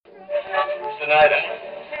tonight.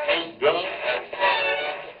 I'm drunk.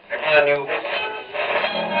 On you.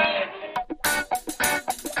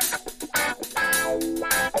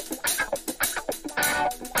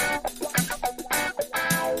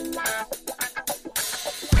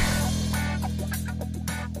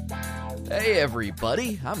 Hey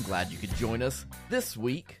everybody, I'm glad you could join us this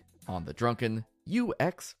week on the Drunken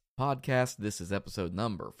UX podcast. This is episode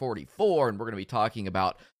number 44, and we're going to be talking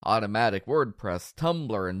about Automattic, WordPress,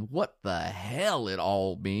 Tumblr, and what the hell it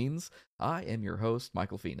all means. I am your host,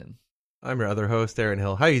 Michael Feenan. I'm your other host, Aaron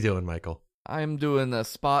Hill. How you doing, Michael? I'm doing a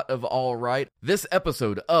spot of all right. This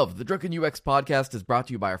episode of the Drunken UX podcast is brought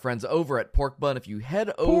to you by our friends over at Pork Bun. If you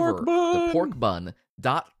head over to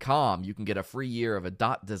porkbun.com, you can get a free year of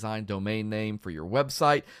a .design domain name for your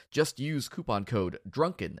website. Just use coupon code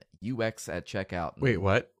DrunkenUX at checkout. Wait,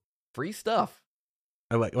 what? Free stuff.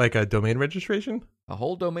 Like a domain registration? A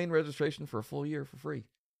whole domain registration for a full year for free.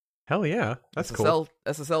 Hell yeah, that's SSL, cool.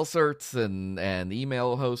 SSL certs and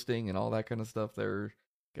email hosting and all that kind of stuff. They're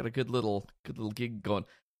got a good little gig going.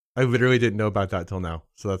 I literally didn't know about that till now,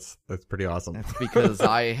 so that's pretty awesome. That's because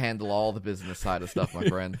I handle all the business side of stuff, my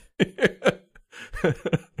friend.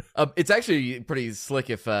 It's actually pretty slick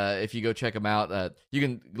if you go check them out. You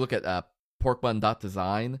can look at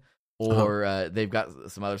porkbun.design, or they've got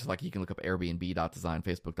some others, like you can look up airbnb.design,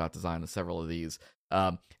 facebook.design, and several of these.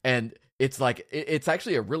 And it's like it's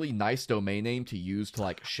actually a really nice domain name to use to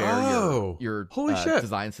like share your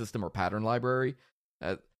design system or pattern library.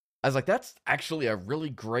 I was like, that's actually a really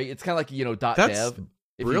great. It's kind of like .dev.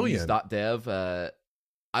 If brilliant. you use .dev,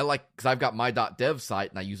 I like because I've got my .dev site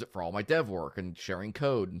and I use it for all my dev work and sharing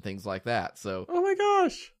code and things like that. So, oh my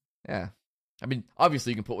gosh, yeah. I mean,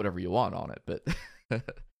 obviously you can put whatever you want on it, but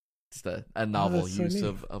just a novel use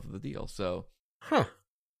of the deal. So,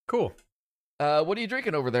 cool. What are you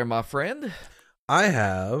drinking over there, my friend? I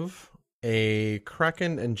have a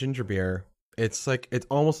Kraken and ginger beer. It's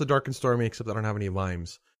almost a dark and stormy, except I don't have any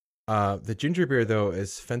limes. The ginger beer, though,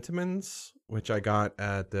 is Fentimans, which I got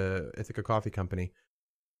at the Ithaca Coffee Company.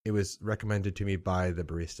 It was recommended to me by the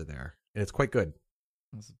barista there, and it's quite good.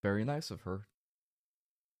 That's very nice of her.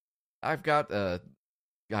 I've got guys,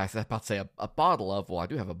 I was about to say a bottle of. Well, I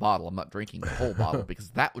do have a bottle. I'm not drinking the whole bottle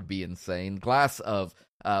because that would be insane. Glass of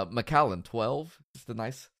Macallan 12, just a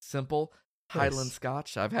nice, simple Highland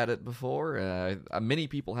Scotch. I've had it before. Many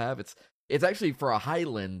people have. It's actually for a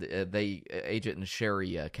Highland. They age it in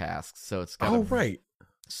sherry casks, so it's got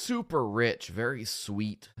super rich, very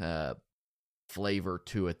sweet flavor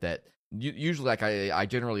to it. That usually, like I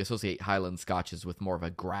generally associate Highland Scotches with more of a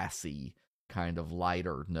grassy kind of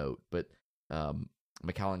lighter note, but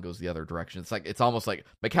Macallan goes the other direction. It's almost like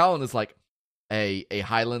Macallan is like a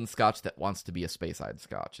Highland Scotch that wants to be a Speyside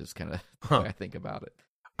Scotch. Is kind of the way I think about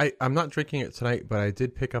it. I'm not drinking it tonight, but I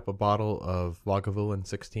did pick up a bottle of Lagavulin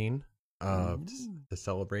 16 to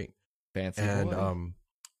celebrate. Fancy and boy.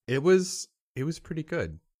 It was pretty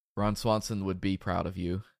good. Ron Swanson would be proud of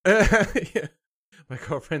you. Yeah. My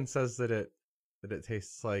girlfriend says that it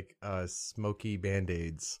tastes like smoky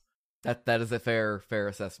Band-Aids. That is a fair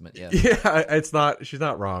assessment. Yeah. Yeah, it's not. She's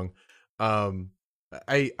not wrong.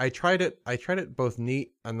 I tried it both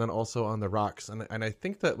neat and then also on the rocks, and I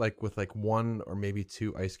think that like with like one or maybe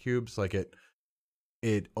two ice cubes, like it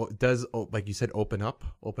does, like you said, open up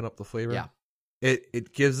the flavor. Yeah.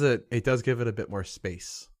 It does give it a bit more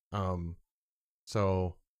space.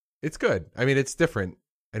 So it's good. I mean, it's different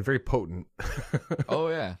and very potent. Oh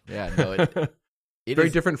yeah. No, it very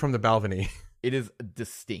is different from the Balvenie. It is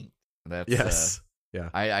distinct. That's yes. Yeah.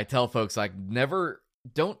 I tell folks like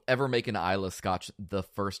don't ever make an Isla Scotch the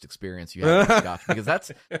first experience you have with Scotch, because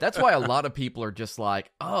that's why a lot of people are just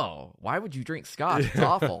like, oh, why would you drink Scotch? It's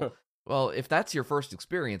awful. Well, if that's your first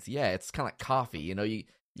experience, yeah, it's kind of like coffee. You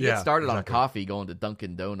get started on coffee going to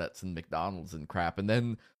Dunkin' Donuts and McDonald's and crap, and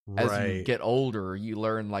then as you get older, you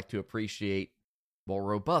learn like to appreciate more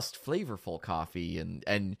robust, flavorful coffee,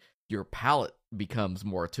 and your palate becomes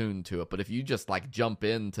more attuned to it. But if you just like jump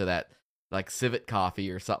into that like civet coffee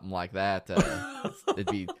or something like that, it'd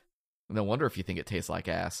be no wonder if you think it tastes like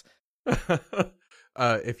ass.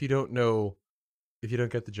 If you don't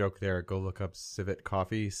get the joke there, go look up civet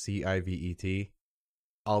coffee, CIVET.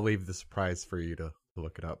 I'll leave the surprise for you to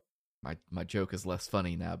look it up. My joke is less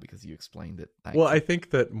funny now because you explained it. I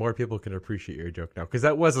think that more people can appreciate your joke now, because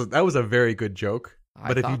that was a very good joke.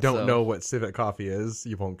 But if you don't know what civet coffee is,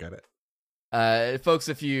 you won't get it. Folks,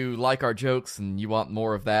 if you like our jokes and you want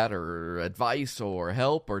more of that, or advice or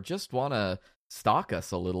help, or just want to stalk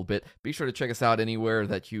us a little bit, be sure to check us out anywhere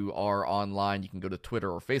that you are online. You can go to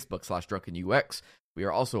Twitter or Facebook /DrunkenUX. We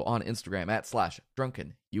are also on Instagram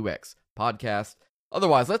 @DrunkenUX podcast.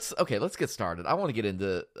 Otherwise, let's get started. I want to get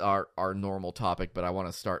into our normal topic, but I want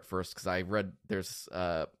to start first because I read there's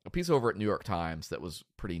a piece over at New York Times that was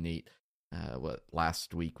pretty neat.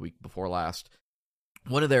 Last week before last,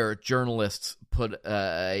 one of their journalists put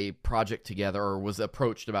a project together, or was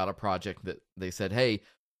approached about a project that they said, "Hey,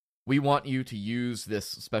 we want you to use this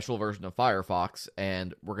special version of Firefox,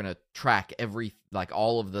 and we're gonna track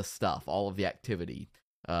all of the stuff, all of the activity.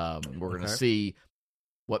 We're gonna see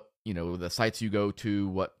what the sites you go to,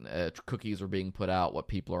 what cookies are being put out, what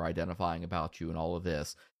people are identifying about you, and all of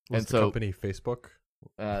this." Was the company Facebook?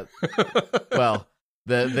 Well,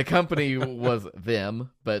 the company was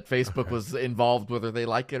them, but Facebook was involved whether they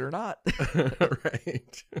like it or not.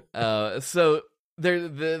 Right. So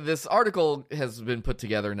this article has been put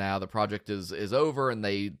together now. The project is over, and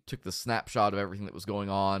they took the snapshot of everything that was going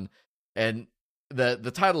on. And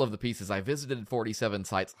the title of the piece is, "I visited 47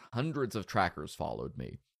 sites, hundreds of trackers followed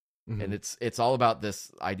me." Mm-hmm. And it's all about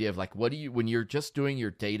this idea of when you're just doing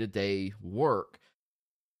your day-to-day work,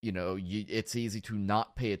 it's easy to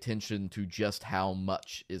not pay attention to just how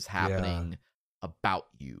much is happening about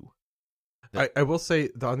you. I will say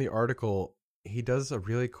on the article, he does a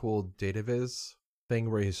really cool data viz thing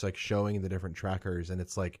where he's showing the different trackers, and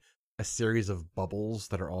it's like a series of bubbles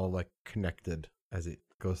that are all connected as it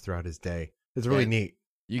goes throughout his day. It's really neat.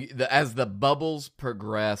 As the bubbles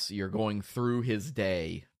progress, you're going through his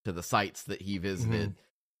day to the sites that he visited.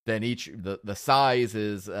 Mm-hmm. Then the size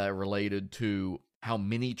is related to how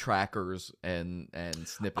many trackers and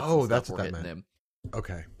snippets and stuff were hitting him.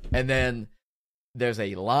 Okay. And then there's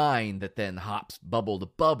a line that then hops bubble to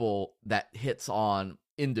bubble that hits on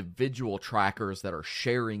individual trackers that are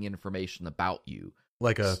sharing information about you.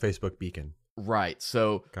 Like a Facebook beacon. Right.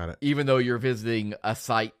 So got it. Even though you're visiting a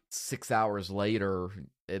site 6 hours later,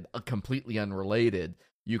 completely unrelated,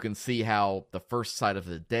 you can see how the first site of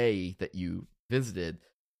the day that you visited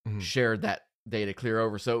shared that data clear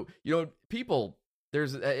over. So, people,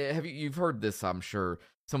 you've heard this, I'm sure.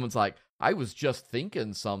 Someone's like, "I was just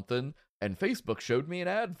thinking something, and Facebook showed me an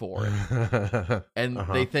ad for it." And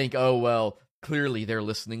they think, "Oh, well, clearly they're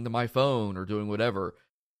listening to my phone or doing whatever."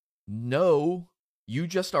 No, you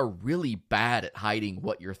just are really bad at hiding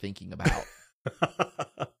what you're thinking about.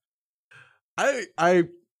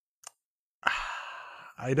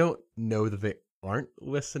 I don't know that they aren't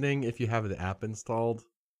listening if you have the app installed.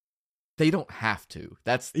 They don't have to.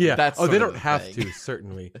 That's they don't have to,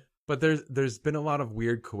 certainly. But there's been a lot of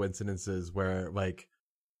weird coincidences where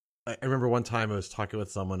I remember one time I was talking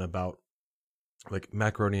with someone about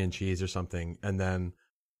macaroni and cheese or something, and then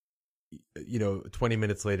 20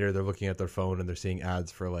 minutes later they're looking at their phone and they're seeing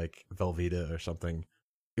ads for Velveeta or something.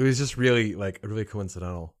 It was just really really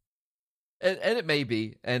coincidental. And it may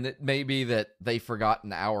be that they forgot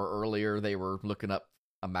an hour earlier they were looking up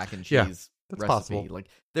a mac and cheese that's recipe. possible.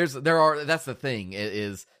 That's the thing,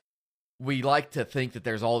 is we like to think that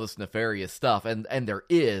there's all this nefarious stuff, and there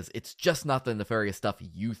is. It's just not the nefarious stuff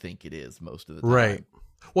you think it is most of the time. Right.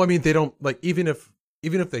 Well, I mean, they don't even if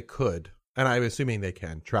they could, and I'm assuming they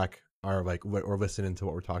can track our or listen into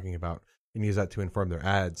what we're talking about and use that to inform their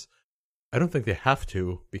ads. I don't think they have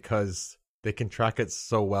to, because they can track it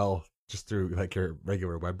so well just through your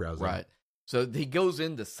regular web browser. Right. So he goes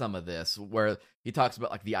into some of this where he talks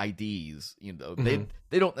about the IDs.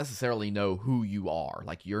 They don't necessarily know who you are.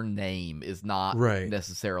 Your name is not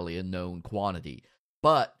necessarily a known quantity,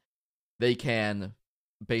 but they can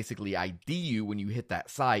basically ID you when you hit that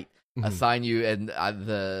site, assign you, and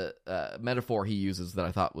the metaphor he uses that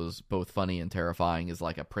I thought was both funny and terrifying is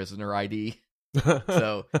a prisoner ID.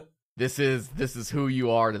 So this is who you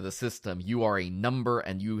are to the system. You are a number,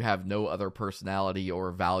 and you have no other personality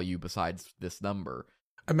or value besides this number.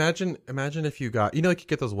 Imagine if you got, you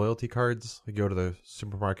get those loyalty cards. You go to the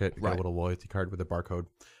supermarket, you get a little loyalty card with a barcode.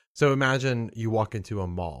 So imagine you walk into a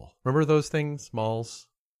mall. Remember those things? Malls?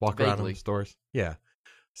 Walk around in stores? Yeah.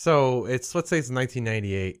 So let's say it's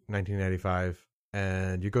 1998, 1995,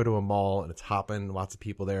 and you go to a mall and it's hopping, lots of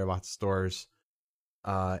people there, lots of stores.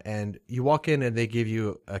 And you walk in and they give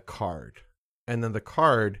you a card, and then the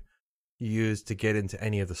card you use to get into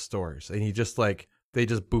any of the stores, and you just they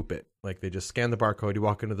just boop it. They just scan the barcode. You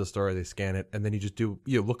walk into the store, they scan it, and then you just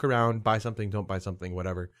look around, buy something, don't buy something,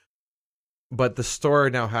 whatever. But the store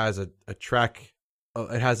now has a track.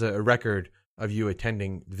 It has a record of you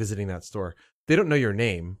visiting that store. They don't know your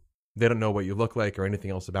name. They don't know what you look like or anything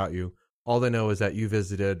else about you. All they know is that you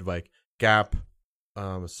visited Gap,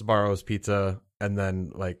 Sbarro's Pizza, and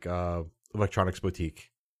then electronics boutique,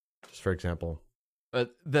 just for example.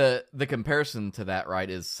 But the comparison to that, right,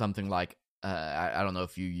 is something like I don't know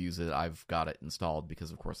if you use it. I've got it installed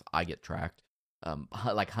because, of course, I get tracked.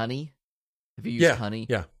 Honey. Have you used Honey?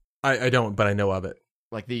 Yeah. I don't, but I know of it.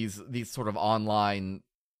 Like these sort of online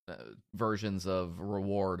versions of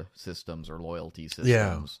reward systems or loyalty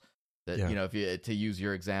systems. That, if you, to use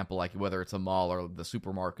your example, like whether it's a mall or the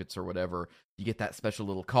supermarkets or whatever, you get that special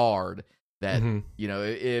little card that,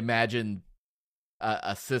 imagine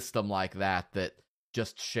a system like that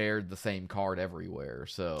just shared the same card everywhere.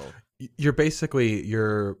 So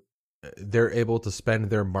they're able to spend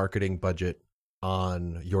their marketing budget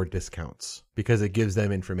on your discounts because it gives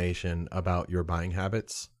them information about your buying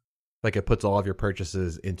habits. Like it puts all of your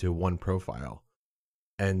purchases into one profile.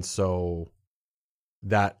 And so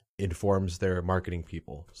that informs their marketing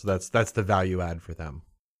people. So that's the value add for them.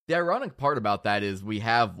 The ironic part about that is we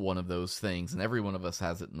have one of those things, and every one of us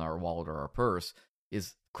has it in our wallet or our purse,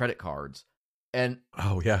 is credit cards. And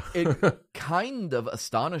it kind of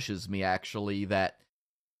astonishes me, actually, that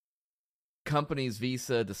companies,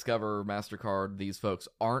 Visa, Discover, MasterCard, these folks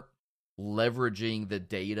aren't leveraging the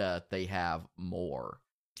data they have more.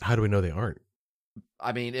 How do we know they aren't?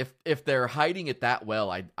 I mean, if they're hiding it that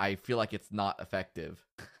well, I feel like it's not effective.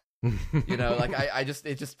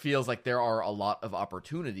 It just feels like there are a lot of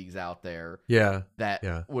opportunities out there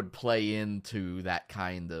that would play into that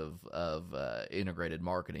kind of integrated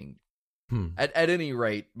marketing. At any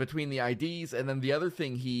rate, between the IDs and then the other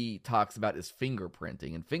thing he talks about is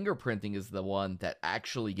fingerprinting, and fingerprinting is the one that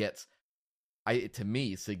actually gets, to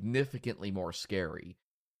me, significantly more scary,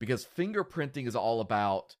 because fingerprinting is all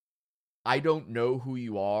about, I don't know who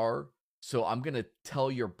you are, so I'm going to tell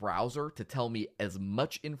your browser to tell me as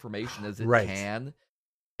much information as it can,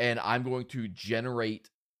 and I'm going to generate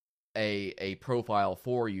a profile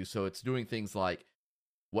for you. So it's doing things like,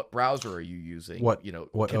 what browser are you using? What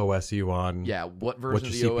OS are you on? Yeah, what version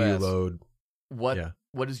what's of your the CPU OS? load?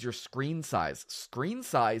 What is your screen size? Screen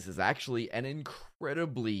size is actually an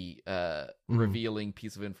incredibly revealing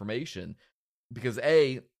piece of information, because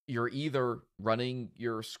you're either running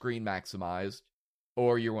your screen maximized,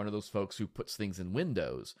 or you're one of those folks who puts things in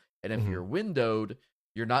windows. And if you're windowed,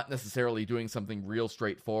 you're not necessarily doing something real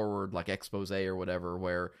straightforward like expose or whatever,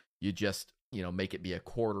 where you just, make it be a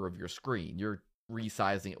quarter of your screen. You're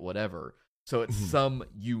resizing it, whatever. So it's some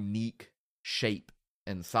unique shape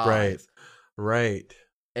and size. Right.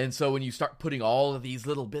 And so when you start putting all of these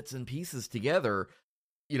little bits and pieces together,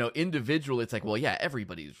 individually, it's like, well, yeah,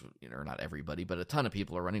 everybody's, or not everybody, but a ton of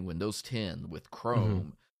people are running Windows 10 with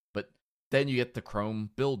Chrome. But then you get the Chrome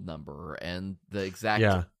build number and the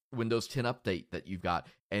exact Windows 10 update that you've got,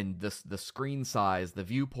 and the screen size, the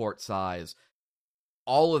viewport size,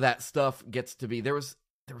 all of that stuff gets to be, there was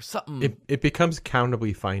something. It becomes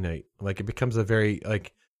countably finite. Like it becomes a very,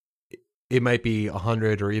 like, it might be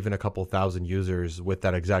 100 or even a couple thousand users with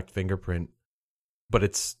that exact fingerprint, but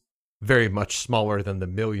it's very much smaller than the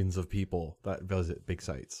millions of people that visit big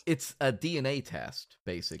sites. It's a DNA test,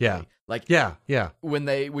 basically. Yeah. Like,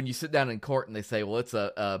 when you sit down in court and they say, well, it's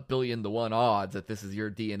a 1,000,000,000 to 1 odds that this is your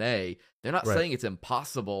DNA, they're not saying it's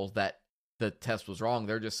impossible that the test was wrong.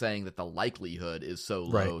 They're just saying that the likelihood is so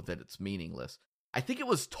low that it's meaningless. I think it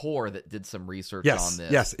was Tor that did some research on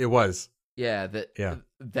this. Yes, it was. Yeah,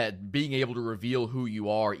 that being able to reveal who you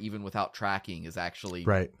are even without tracking is actually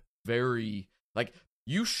very, like,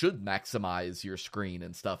 you should maximize your screen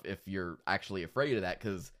and stuff if you're actually afraid of that,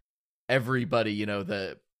 because everybody,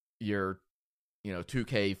 your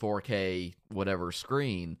 2K, 4K, whatever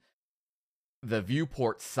screen, the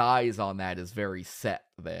viewport size on that is very set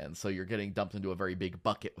then. So you're getting dumped into a very big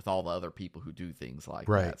bucket with all the other people who do things like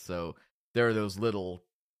that. So there are those little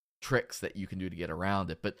tricks that you can do to get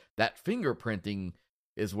around it. But that fingerprinting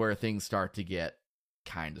is where things start to get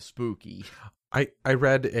kind of spooky. I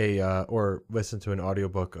read or listened to an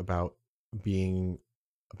audiobook about being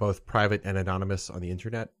both private and anonymous on the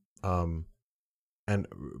internet. And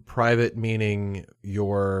private meaning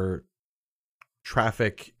your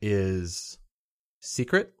traffic is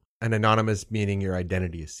secret, and anonymous meaning your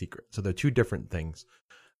identity is secret. So they're two different things.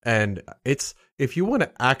 And if you want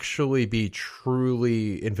to actually be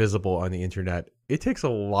truly invisible on the internet, it takes a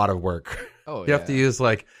lot of work. You have to use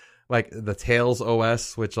like the Tails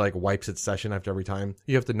OS, which like wipes its session after every time.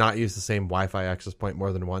 You have to not use the same Wi-Fi access point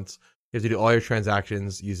more than once. You have to do all your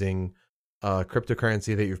transactions using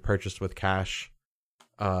cryptocurrency that you've purchased with cash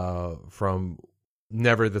from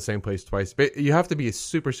never the same place twice. But you have to be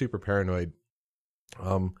super, super paranoid.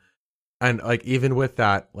 And like even with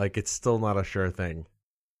that, like it's still not a sure thing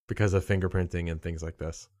because of fingerprinting and things like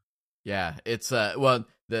this. Yeah, it's well,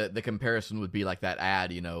 the comparison would be like that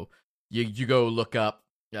ad, you go look up.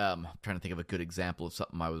 I'm trying to think of a good example of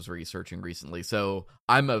something I was researching recently. So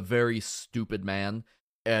I'm a very stupid man,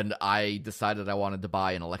 and I decided I wanted to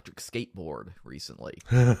buy an electric skateboard recently.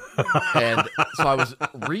 And so I was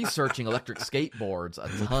researching electric skateboards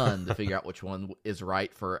a ton to figure out which one is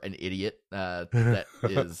right for an idiot that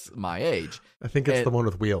is my age. I think it's the one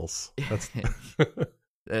with wheels. That's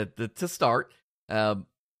to start.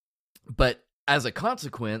 But as a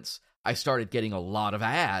consequence, I started getting a lot of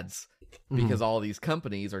ads because all these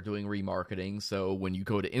companies are doing remarketing. So when you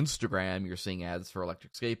go to Instagram, you're seeing ads for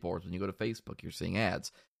electric skateboards. When you go to Facebook, you're seeing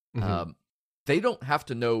ads. They don't have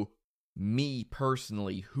to know me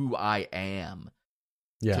personally, who I am,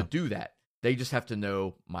 to do that. They just have to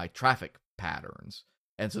know my traffic patterns.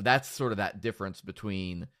 And so that's sort of that difference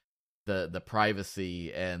between the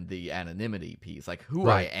privacy and the anonymity piece. Like, who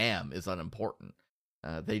I am is unimportant.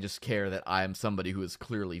 They just care that I am somebody who is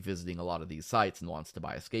clearly visiting a lot of these sites and wants to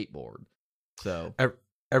buy a skateboard. So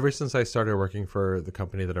ever since I started working for the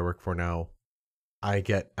company that I work for now, I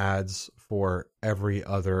get ads for every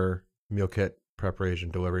other meal kit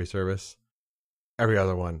preparation delivery service. Every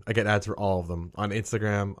other one. I get ads for all of them on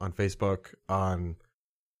Instagram, on Facebook, on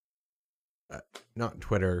not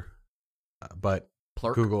Twitter, but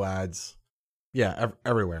Plurk. Google ads. Yeah,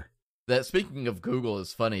 everywhere. That speaking of Google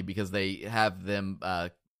is funny because they have them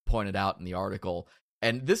pointed out in the article,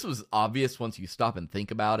 and this was obvious once you stop and think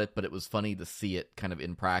about it, but it was funny to see it kind of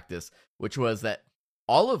in practice, which was that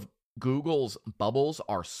all of Google's bubbles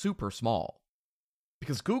are super small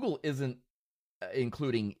because Google isn't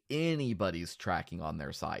including anybody's tracking on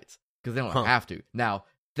their sites because they don't have to. Now,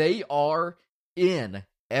 they are in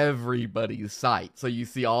everybody's site, so you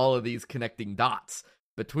see all of these connecting dots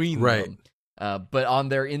between them. But on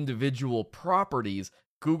their individual properties,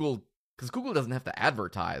 Google, because Google doesn't have to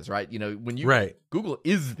advertise, right? You know, when you Google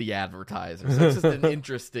is the advertiser, so it's just an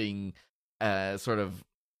interesting sort of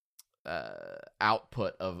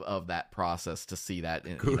output of that process to see that.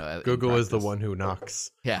 Google is the one who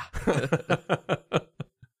knocks. Yeah.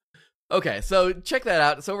 Okay, so check that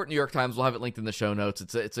out. It's over at New York Times. We'll have it linked in the show notes.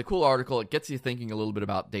 It's a cool article. It gets you thinking a little bit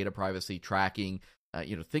about data privacy tracking.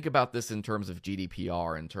 Think about this in terms of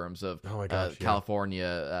GDPR, in terms of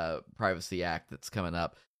California Privacy Act that's coming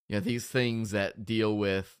up. These things that deal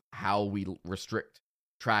with how we restrict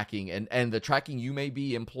tracking and the tracking you may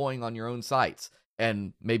be employing on your own sites,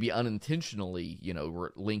 and maybe unintentionally,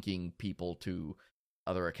 linking people to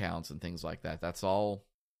other accounts and things like that. That's all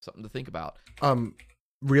something to think about.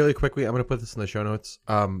 Really quickly, I'm going to put this in the show notes.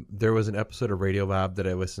 There was an episode of Radiolab that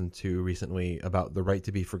I listened to recently about the right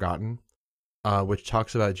to be forgotten. Which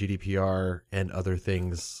talks about GDPR and other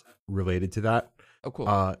things related to that. Oh, cool.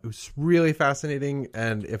 It was really fascinating,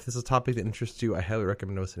 and if this is a topic that interests you, I highly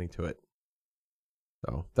recommend listening to it.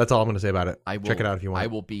 So that's all I'm going to say about it. Check it out if you want. I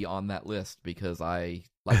will be on that list because I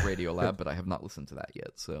like Radiolab, but I have not listened to that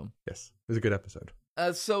yet. So yes, it was a good episode.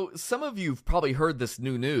 So some of you've probably heard this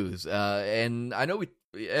new news, and I know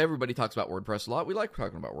everybody talks about WordPress a lot. We like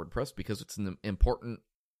talking about WordPress because it's an important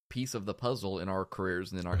piece of the puzzle in our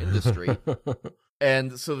careers and in our industry.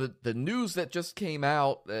 And so the news that just came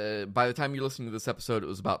out, by the time you're listening to this episode, it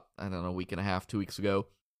was about, a week and a half, 2 weeks ago.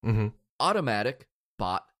 Automattic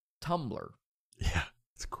bought Tumblr. Yeah,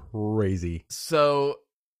 it's crazy. So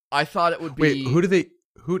I thought it would be... Wait,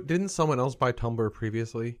 didn't someone else buy Tumblr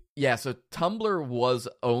previously? Yeah, so Tumblr was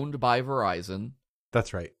owned by Verizon.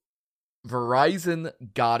 That's right. Verizon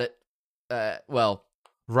got it,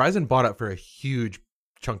 Verizon bought it for a huge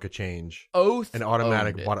chunk of change. Oath and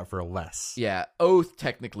Automattic bought it for less. Yeah, Oath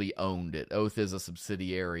technically owned it. Oath is a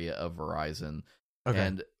subsidiary of Verizon. Okay.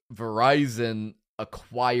 And Verizon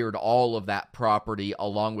acquired all of that property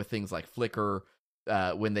along with things like Flickr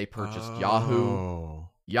when they purchased Yahoo.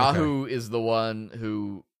 Yahoo is the one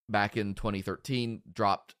who, back in 2013,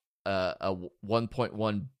 dropped a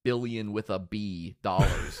 $1.1 billion with a B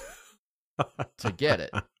dollars to get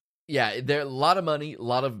it. Yeah, there a lot of money, a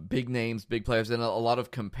lot of big names, big players, and a lot of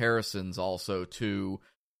comparisons also to,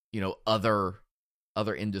 other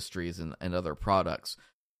industries and other products.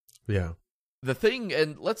 Yeah. The thing,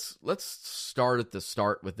 and let's start at the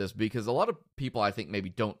start with this, because a lot of people, I think, maybe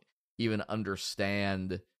don't even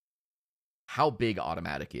understand how big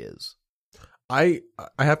Automattic is. I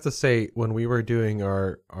have to say, when we were doing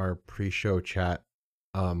our pre-show chat,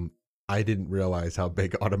 I didn't realize how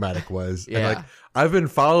big Automattic was. Yeah. And I've been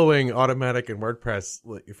following Automattic and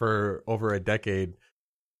WordPress for over a decade,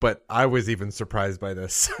 but I was even surprised by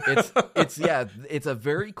this. It's a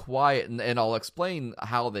very quiet, and I'll explain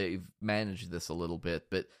how they've managed this a little bit,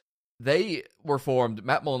 but they were formed,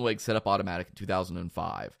 Matt Mullenweg set up Automattic in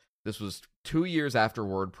 2005. This was 2 years after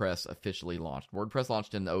WordPress officially launched. WordPress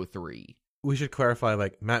launched in 2003. We should clarify,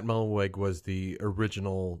 Matt Mullenweg was the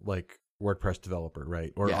original, WordPress developer,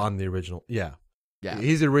 right? Or on the original, yeah. Yeah.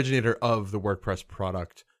 He's the originator of the WordPress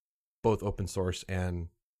product, both open source and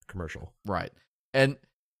commercial. Right. And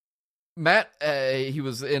Matt, he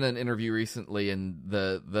was in an interview recently, and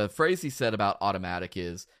the phrase he said about Automattic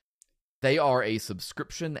is, they are a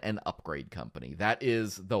subscription and upgrade company. That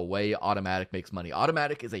is the way Automattic makes money.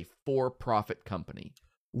 Automattic is a for-profit company.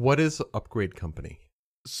 What is upgrade company?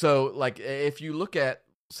 So, like, if you look at,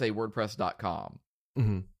 say, WordPress.com,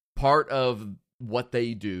 Mm-hmm. part of what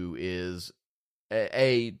they do is,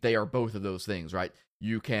 they are both of those things, right?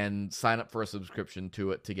 You can sign up for a subscription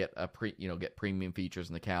to it to get get premium features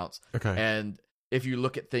and accounts. Okay. And if you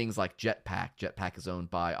look at things like Jetpack is owned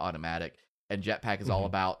by Automattic, and Jetpack is all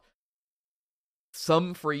about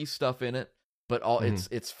some free stuff in it, but all it's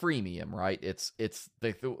freemium, right? It's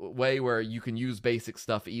the way where you can use basic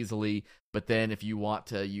stuff easily, but then if you want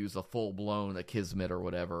to use a full blown Akismet or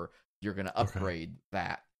whatever, you're going to upgrade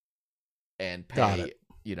that and pay.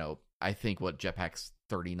 I think what Jetpack's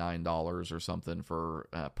 $39 or something for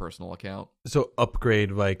a personal account. So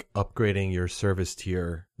upgrade like upgrading your service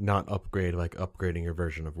tier, not upgrade like upgrading your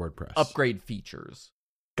version of WordPress. Upgrade features.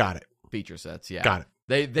 Got it. Feature sets, yeah. Got it.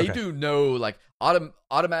 They do know, like,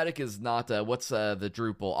 Automattic is not what's the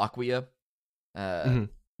Drupal Acquia.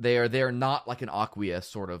 They're not like an Acquia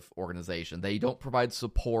sort of organization. They don't provide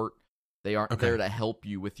support. They aren't there to help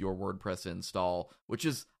you with your WordPress install, which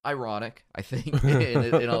is ironic, I think,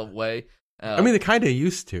 in a way. I mean, they kind of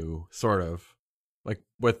used to, sort of, like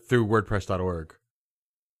through WordPress.org.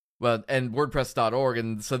 Well, and WordPress.org,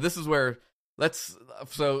 and so this is where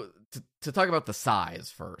to talk about the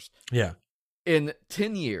size first. Yeah. In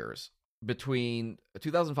 10 years, between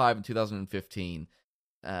 2005 and 2015,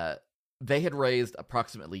 they had raised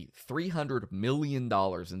approximately $300 million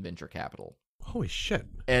in venture capital. Holy shit.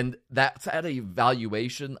 And that's at a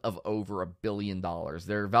valuation of over $1 billion.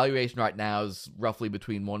 Their valuation right now is roughly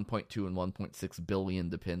between 1.2 and 1.6 billion,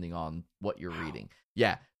 depending on what you're reading.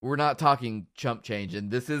 Yeah, we're not talking chump change,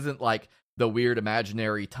 and this isn't like the weird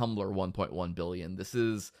imaginary Tumblr 1.1 billion. This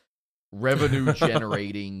is revenue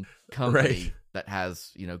generating company that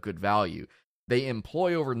has, good value. They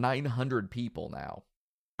employ over 900 people now.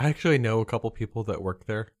 I actually know a couple people that work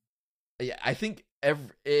there. Yeah, I think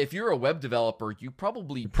if you're a web developer, you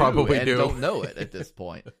probably do. Don't know it at this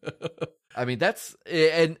point. I mean,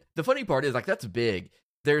 and the funny part is, like, that's big.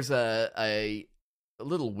 There's a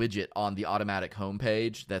little widget on the Automattic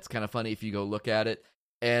homepage that's kind of funny if you go look at it.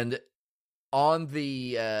 And on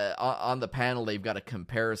the panel, they've got a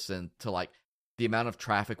comparison to, like, the amount of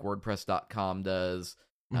traffic WordPress.com does,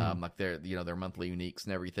 like their monthly uniques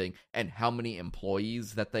and everything, and how many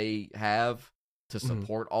employees that they have to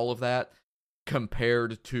support all of that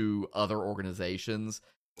compared to other organizations.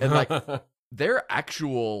 And, like, their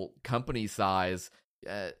actual company size,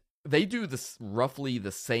 they do this roughly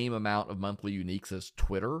the same amount of monthly uniques as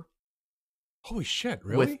Twitter. Holy shit,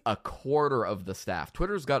 really? With a quarter of the staff.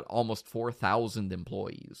 Twitter's got almost 4,000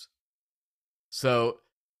 employees. So,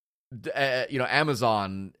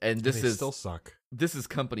 Amazon, and they still suck. This is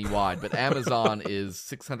company-wide, but Amazon is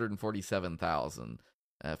 647,000.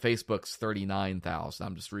 Facebook's 39,000.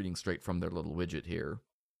 I'm just reading straight from their little widget here.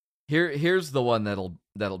 Here's the one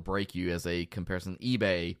that'll break you as a comparison.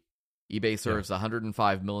 eBay serves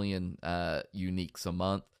 105 million uniques a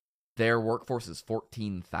month. Their workforce is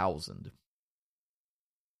 14,000.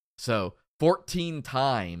 So 14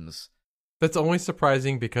 times. That's only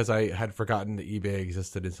surprising because I had forgotten that eBay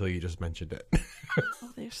existed until you just mentioned it.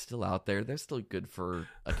 Well, they're still out there. They're still good for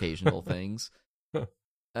occasional things.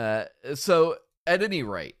 So at any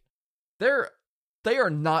rate, they are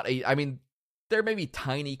not I mean, they're maybe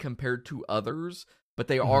tiny compared to others, but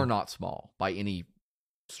they are not small by any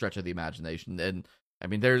stretch of the imagination. And I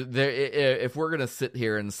mean, they're if we're gonna sit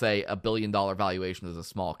here and say $1 billion valuation is a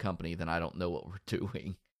small company, then I don't know what we're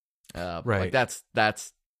doing. Like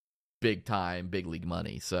that's big time, big league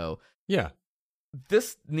money. So yeah,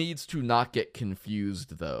 this needs to not get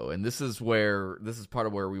confused, though, and this is part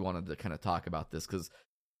of where we wanted to kind of talk about this, because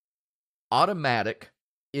Automattic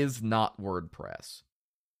is not WordPress.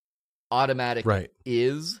 Automattic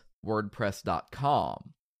is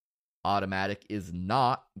WordPress.com. Automattic is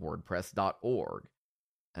not WordPress.org.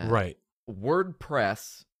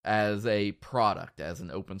 WordPress as a product, as an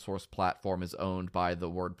open source platform, is owned by the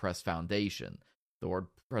WordPress Foundation. The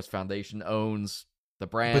WordPress Foundation owns the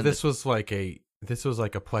brand. But this was like a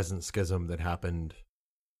pleasant schism that happened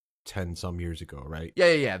 10 some years ago, right?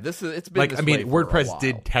 Yeah. It's been like, this I mean, way for WordPress a while.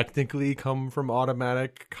 did technically come from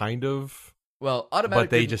Automattic, kind of. Well, Automattic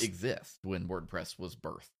didn't exist when WordPress was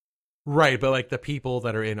birthed. Right, but like the people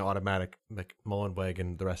that are in Automattic, like Mullenweg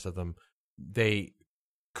and the rest of them, they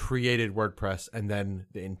created WordPress and then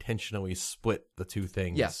they intentionally split the two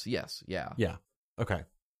things. Yes, yeah. Yeah. Okay.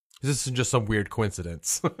 This isn't just some weird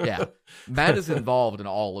coincidence. Yeah. Matt is involved in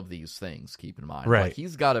all of these things, keep in mind. Right. Like,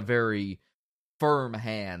 he's got a very firm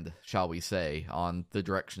hand, shall we say, on the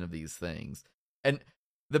direction of these things. And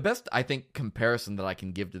the best, I think, comparison that I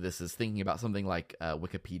can give to this is thinking about something like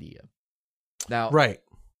Wikipedia. Now, Right.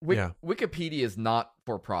 Wikipedia is not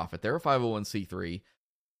for profit. They're a 501c3,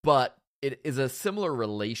 but it is a similar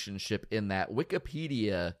relationship in that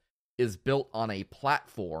Wikipedia is built on a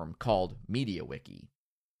platform called MediaWiki.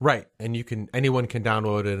 Right. And anyone can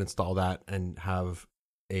download it, install that, and have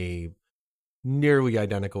a nearly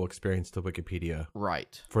identical experience to Wikipedia.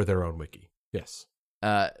 Right. For their own wiki. Yes.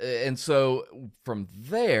 And so from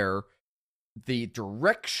there, the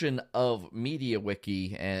direction of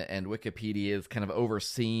MediaWiki and Wikipedia is kind of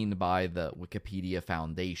overseen by the Wikipedia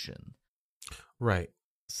Foundation. Right.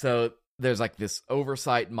 So there's like this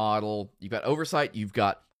oversight model. You've got oversight, you've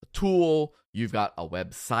got a tool, you've got a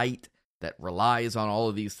website that relies on all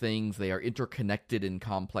of these things. They are interconnected in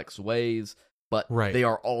complex ways, but they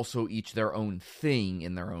are also each their own thing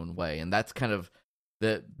in their own way. And that's kind of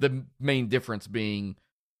the main difference being,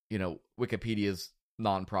 Wikipedia's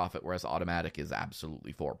nonprofit, whereas Automattic is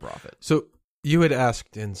absolutely for profit. So you had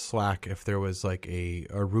asked in Slack if there was like a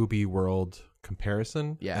Ruby world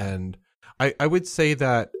comparison. Yeah. And I would say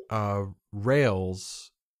that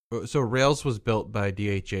Rails was built by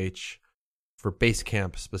DHH for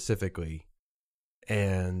Basecamp specifically,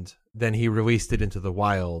 and then he released it into the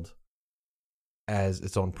wild as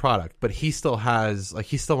its own product. But he's still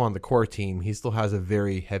on the core team. He still has a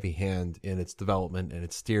very heavy hand in its development and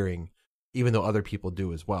its steering, even though other people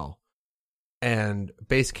do as well. And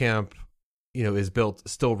Basecamp,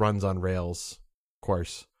 still runs on Rails, of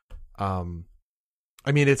course.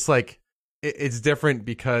 It's like, it's different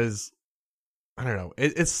because, I don't know,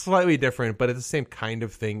 it's slightly different, but it's the same kind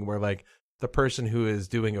of thing where like the person who is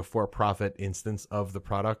doing a for-profit instance of the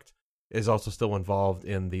product is also still involved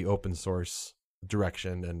in the open source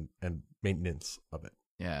direction and maintenance of it.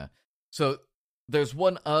 Yeah. So there's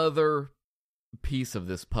one other piece of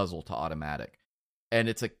this puzzle to Automattic, and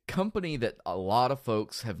it's a company that a lot of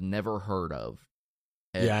folks have never heard of.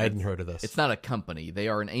 I hadn't heard of this. It's not a company. They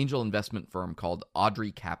are an angel investment firm called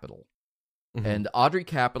Audrey Capital. Mm-hmm. And Audrey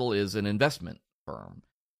Capital is an investment firm.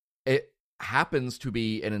 It happens to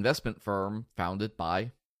be an investment firm founded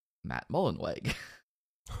by Matt Mullenweg.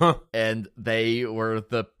 Huh. And they were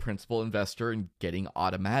the principal investor in getting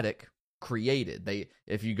Automattic created.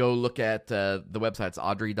 If you go look at the website, it's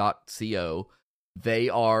audrey.co. They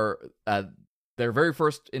are their very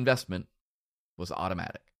first investment was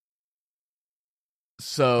Automattic.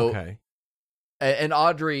 So, okay. And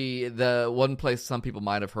Audrey, the one place some people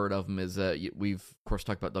might have heard of him is we've of course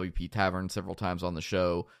talked about WP Tavern several times on the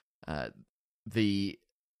show. The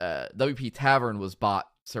WP Tavern was bought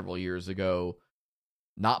several years ago,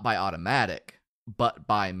 not by Automattic, but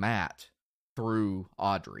by Matt through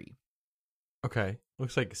Audrey. Okay.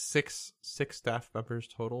 Looks like six staff members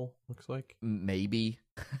total, looks like. Maybe.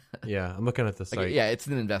 Yeah, I'm looking at the site. Yeah, it's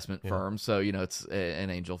an investment firm, so, it's an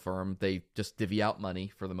angel firm. They just divvy out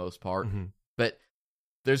money for the most part. Mm-hmm. But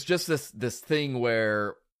there's just this thing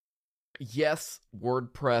where, yes,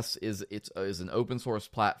 WordPress is an open source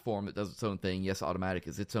platform that does its own thing. Yes, Automattic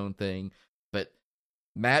is its own thing. But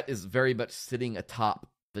Matt is very much sitting atop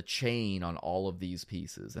the chain on all of these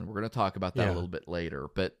pieces, and we're going to talk about that a little bit later.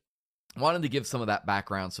 But I wanted to give some of that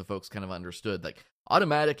background so folks kind of understood. Like,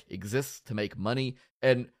 Automattic exists to make money,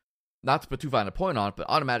 and not to put too fine a point on it, but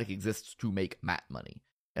Automattic exists to make Matt money.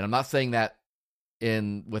 And I'm not saying that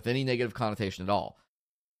with any negative connotation at all.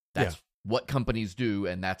 That's what companies do,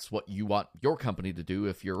 and that's what you want your company to do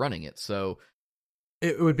if you're running it. So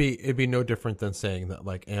it'd be no different than saying that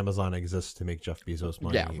like Amazon exists to make Jeff Bezos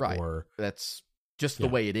money. Yeah, right. Or that's just the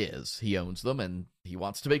way it is. He owns them and he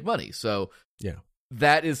wants to make money. So yeah,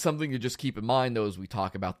 that is something to just keep in mind though as we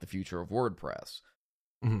talk about the future of WordPress.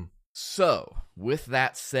 Mm-hmm. So with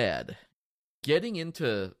that said, getting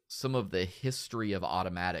into some of the history of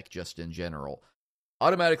Automattic just in general.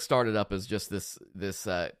 Automattic started up as just this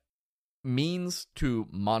means to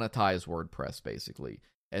monetize WordPress, basically.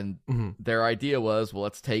 And their idea was, well,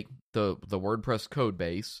 let's take the WordPress code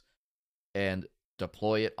base and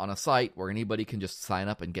deploy it on a site where anybody can just sign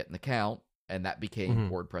up and get an account, and that became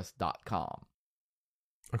WordPress.com.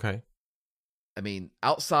 Okay. I mean,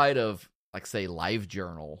 outside of, like, say,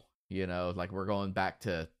 LiveJournal, like we're going back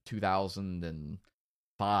to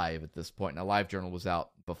 2005 at this point. Now, LiveJournal was out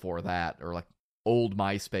before that, or like old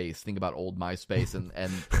MySpace. Think about old MySpace and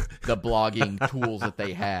the blogging tools that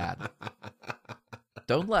they had.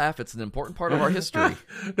 Don't laugh. It's an important part of our history.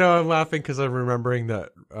 No, I'm laughing because I'm remembering that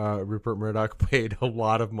Rupert Murdoch paid a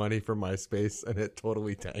lot of money for MySpace, and it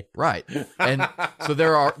totally tanked. Right. And so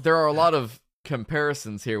there are a lot of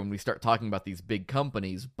comparisons here when we start talking about these big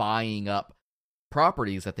companies buying up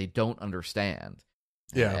properties that they don't understand.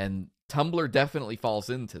 Yeah. And Tumblr definitely falls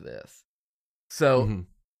into this. So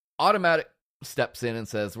Automattic steps in and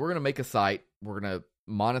says, we're going to make a site. We're going to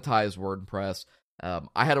monetize WordPress.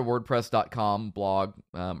 I had a WordPress.com blog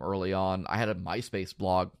early on. I had a MySpace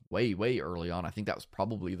blog way, way early on. I think that was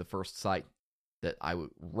probably the first site that I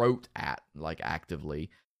wrote at, like,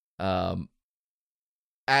 actively.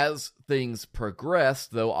 As things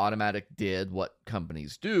progressed, though, Automattic did what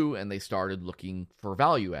companies do, and they started looking for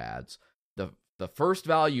value adds. The first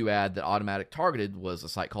value add that Automattic targeted was a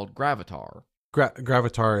site called Gravatar.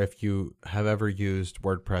 Gravatar, if you have ever used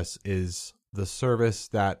WordPress, is the service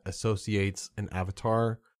that associates an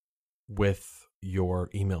avatar with your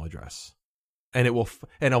email address. And it will,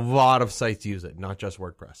 and a lot of sites use it, not just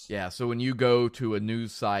WordPress. Yeah, so when you go to a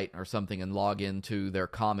news site or something and log into their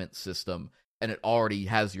comment system, and it already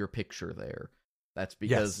has your picture there, that's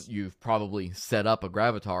because you've probably set up a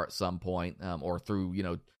Gravatar at some point, or through,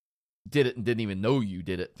 did it and didn't even know you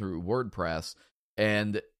did it through WordPress.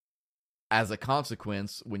 And as a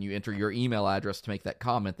consequence, when you enter your email address to make that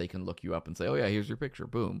comment, they can look you up and say, oh yeah, here's your picture,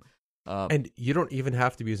 boom. And you don't even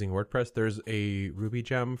have to be using WordPress. There's a Ruby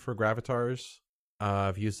gem for Gravatars.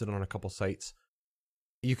 I've used it on a couple sites.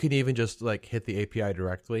 You can even just hit the API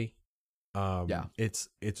directly. It's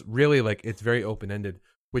really it's very open-ended,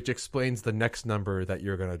 which explains the next number that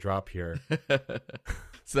you're going to drop here.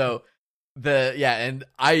 So and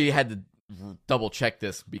I had to double check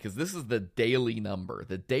this because this is the daily number.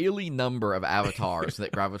 The daily number of avatars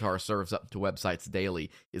that Gravatar serves up to websites daily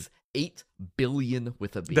is 8 billion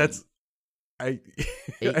with a B. I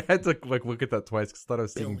had to look at that twice because I thought I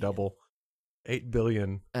was seeing double. 8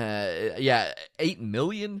 billion. 8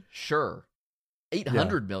 million? Sure.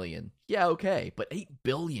 800 million. Yeah, okay. But 8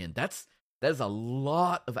 billion, that is a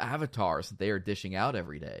lot of avatars that they are dishing out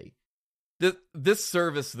every day. This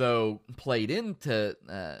service, though, played into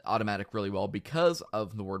Automattic really well because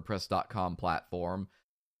of the WordPress.com platform.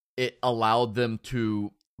 It allowed them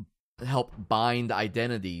to help bind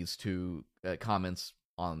identities to comments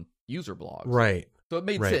on user blogs. Right. So it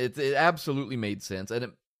made sense. It absolutely made sense,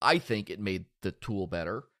 and I think it made the tool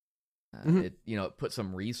better. It put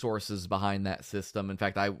some resources behind that system. In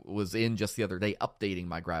fact, I was in just the other day updating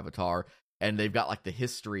my Gravatar, and they've got the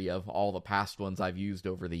history of all the past ones I've used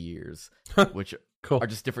over the years, which are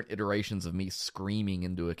just different iterations of me screaming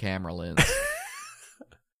into a camera lens.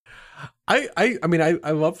 I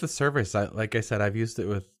love the service. Like I said, I've used it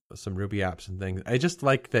with some Ruby apps and things. I just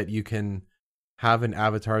like that you can have an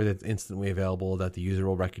avatar that's instantly available that the user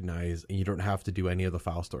will recognize, and you don't have to do any of the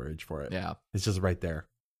file storage for it. Yeah, it's just right there.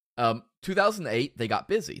 2008, they got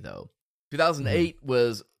busy though. 2008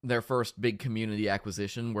 was their first big community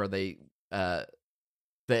acquisition where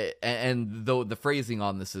and though the phrasing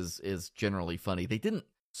on this is generally funny, they didn't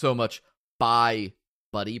so much buy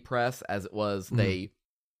BuddyPress as it was they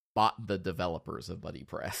bought the developers of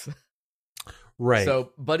BuddyPress. Right.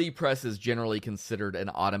 So BuddyPress is generally considered an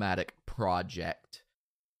Automattic project,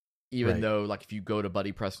 even though if you go to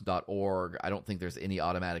buddypress.org, I don't think there's any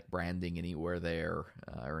Automattic branding anywhere there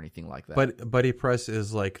or anything like that. But BuddyPress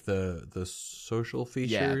is the social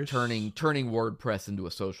features? Yeah, turning WordPress into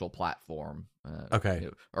a social platform.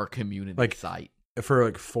 Or community site.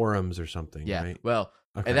 For forums or something, right? Well,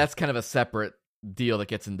 and that's kind of a separate deal that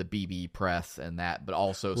gets into BB Press and that, but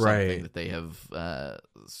also something that they have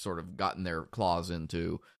sort of gotten their claws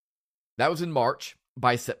into. That was in March.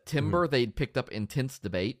 By September, they'd picked up Intense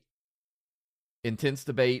Debate. Intense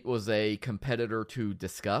Debate was a competitor to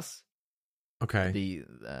Discuss. Okay.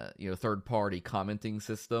 The third-party commenting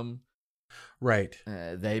system. Right.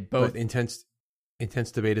 They both... But Intense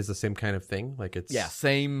Debate is the same kind of thing?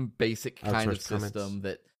 Same basic kind of system comments.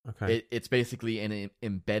 that... Okay. It's basically an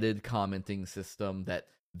embedded commenting system that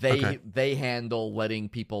they handle letting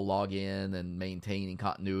people log in and maintaining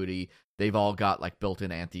continuity. They've all got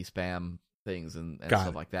built-in anti-spam things and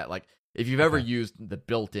stuff like that. If you've ever used the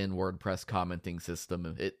built-in WordPress commenting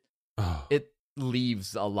system, it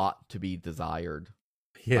leaves a lot to be desired.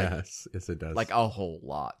 Yes, yes it does. A whole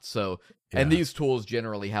lot. So, and these tools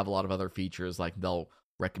generally have a lot of other features, they'll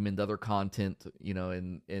recommend other content,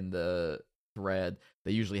 in the thread.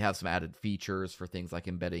 They usually have some added features for things like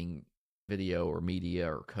embedding video or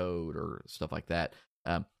media or code or stuff like that.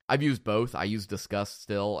 I've used both. I use Discuss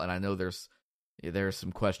still, and I know there's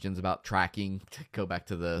some questions about tracking to go back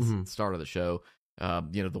to the start of the show.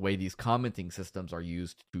 The way these commenting systems are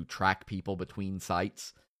used to track people between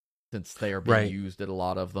sites, since they are being used at a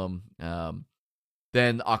lot of them.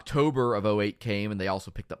 Then October of 2008 came, and they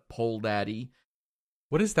also picked up PollDaddy.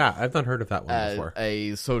 What is that? I've not heard of that one before.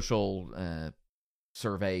 A social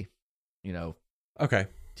survey, Okay.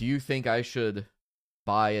 Do you think I should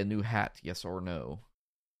buy a new hat? Yes or no?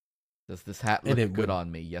 Does this hat look good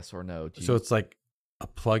on me? Yes or no? So it's like a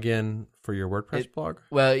plugin for your WordPress blog?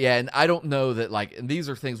 Well, yeah, and I don't know that, and these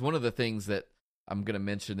are things, one of the things that I'm going to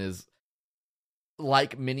mention is,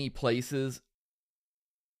 like many places,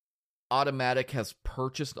 Automattic has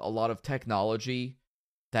purchased a lot of technology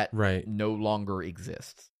that no longer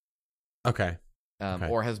exists. Okay.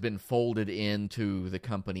 Or has been folded into the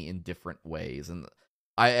company in different ways. And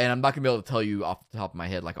I'm not going to be able to tell you off the top of my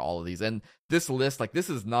head, all of these. And this list, this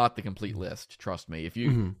is not the complete list, trust me. If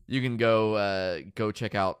you you can go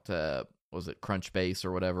check out, was it Crunchbase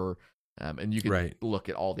or whatever, and you can look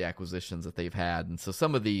at all the acquisitions that they've had. And so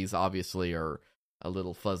some of these obviously are a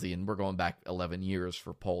little fuzzy, and we're going back 11 years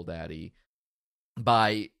for PollDaddy.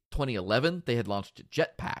 By 2011, they had launched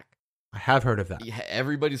Jetpack. I have heard of that. Yeah,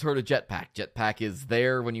 everybody's heard of Jetpack. Jetpack is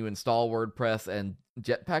there when you install WordPress, and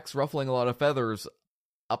Jetpack's ruffling a lot of feathers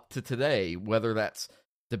up to today, whether that's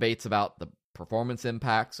debates about the performance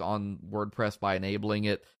impacts on WordPress by enabling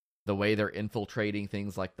it, the way they're infiltrating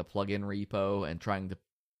things like the plugin repo and trying to,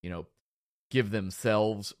 give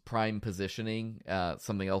themselves prime positioning,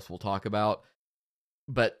 something else we'll talk about.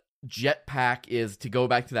 But Jetpack is, to go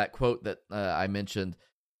back to that quote that I mentioned,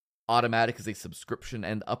 Automattic is a subscription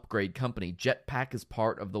and upgrade company. Jetpack is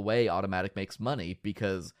part of the way Automattic makes money,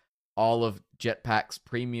 because all of Jetpack's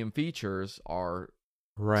premium features are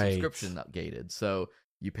subscription gated. So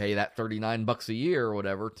you pay that $39 a year or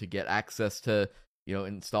whatever to get access to,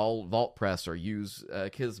 install VaultPress or use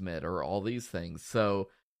Kismet or all these things. So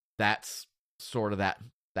that's sort of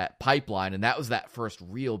that pipeline, and that was that first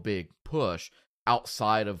real big push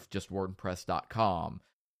outside of just WordPress.com.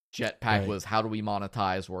 Jetpack was, how do we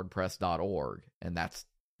monetize WordPress.org? And that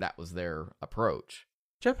was their approach.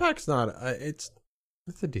 Jetpack's not it's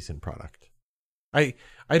a decent product. I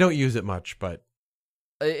don't use it much, but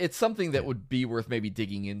it's something that would be worth maybe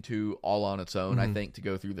digging into all on its own, I think, to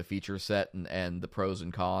go through the feature set and the pros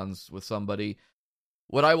and cons with somebody.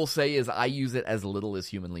 What I will say is I use it as little as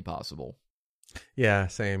humanly possible. Yeah,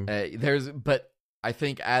 same. But I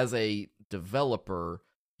think as a developer,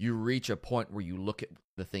 you reach a point where you look at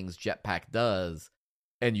the things Jetpack does,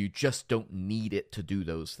 and you just don't need it to do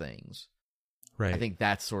those things. Right. I think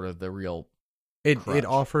that's sort of the real It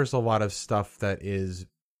offers a lot of stuff that is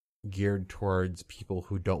geared towards people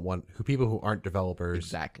who aren't developers.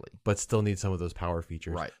 Exactly. But still need some of those power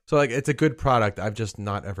features. Right. So it's a good product. I've just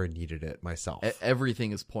not ever needed it myself.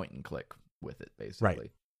 Everything is point and click with it, basically.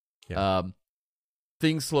 Right. Yeah.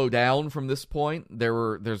 Things slow down from this point. There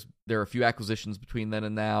are a few acquisitions between then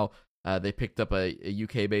and now. They picked up a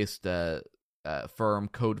UK based firm,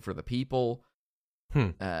 Code for the People.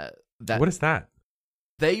 What is that?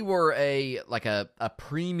 They were a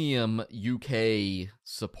premium UK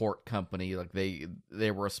support company.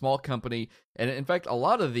 They were a small company, and in fact, a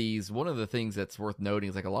lot of these. One of the things that's worth noting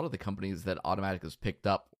is a lot of the companies that Automattic has picked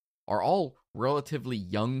up are all relatively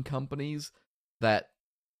young companies that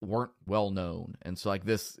weren't well known. And so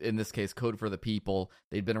in this case, Code for the People,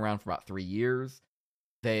 they'd been around for about 3 years.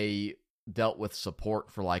 They dealt with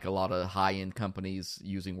support for a lot of high-end companies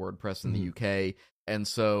using WordPress in the UK. And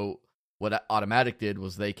so what Automattic did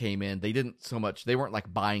was they came in, they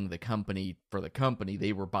weren't buying the company for the company,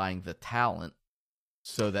 they were buying the talent.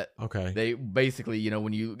 So that they basically,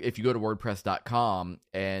 if you go to WordPress.com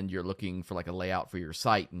and you're looking for a layout for your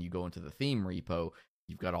site and you go into the theme repo,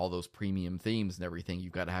 you've got all those premium themes and everything.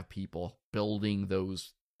 You've got to have people building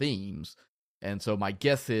those themes. And so my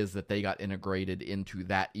guess is that they got integrated into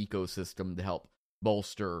that ecosystem to help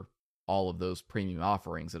bolster all of those premium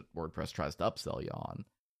offerings that WordPress tries to upsell you on.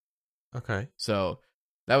 Okay. So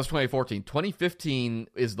that was 2014. 2015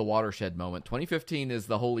 is the watershed moment. 2015 is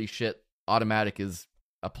the holy shit, Automattic is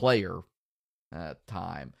a player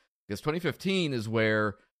time. Because 2015 is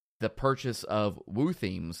where the purchase of Woo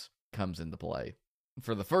Themes comes into play.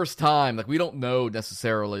 For the first time, we don't know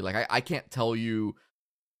necessarily, I can't tell you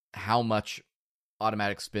how much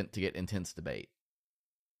Automattic spent to get Intense Debate.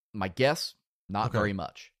 My guess, not very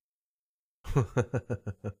much.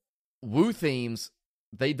 Woo Themes,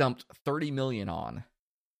 they dumped $30 million on.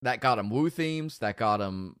 That got them Woo Themes, that got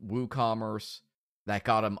them WooCommerce, that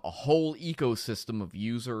got them a whole ecosystem of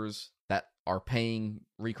users that are paying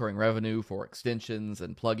recurring revenue for extensions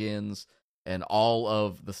and plugins and all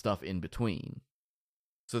of the stuff in between.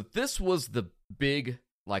 So this was the big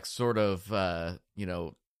like sort of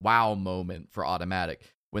wow moment for Automattic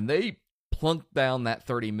when they plunked down that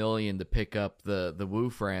 30 million to pick up the Woo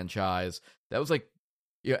franchise. That was like,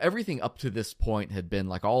 everything up to this point had been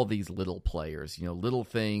like all these little players, little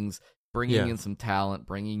things, bringing in some talent,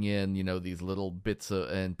 bringing in, these little bits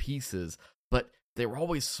and pieces, but they were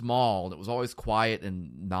always small, and it was always quiet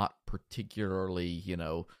and not particularly,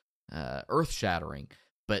 earth-shattering.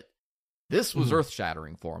 But this was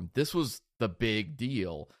earth-shattering for them. This was the big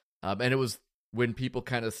deal. And it was when people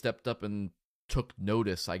kind of stepped up and took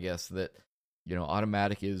notice, I guess, that,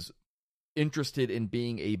 Automattic is interested in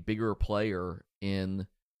being a bigger player in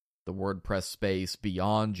the WordPress space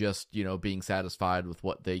beyond just, being satisfied with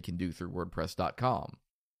what they can do through WordPress.com.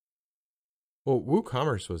 Well,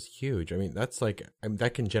 WooCommerce was huge. I mean, that's like,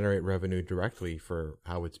 that can generate revenue directly for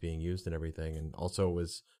how it's being used and everything. And also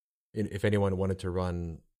was, if anyone wanted to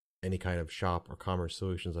run any kind of shop or commerce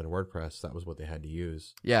solutions on WordPress, that was what they had to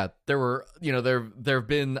use. Yeah, there were, there have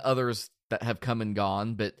been others that have come and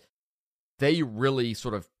gone, but they really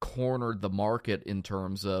sort of cornered the market in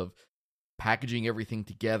terms of packaging everything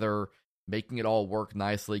together, making it all work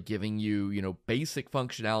nicely, giving you, basic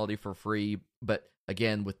functionality for free, but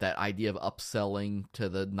again, with that idea of upselling to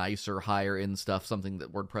the nicer, higher-end stuff, something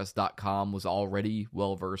that WordPress.com was already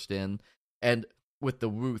well-versed in. And with the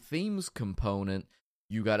Woo Themes component,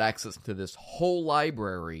 you got access to this whole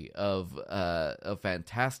library of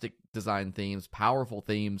fantastic design themes, powerful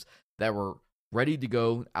themes that were ready to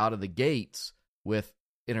go out of the gates with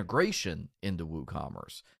integration into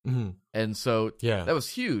WooCommerce. Mm-hmm. And so that was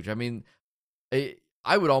huge. I mean,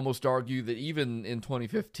 I would almost argue that even in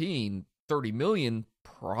 2015, 30 million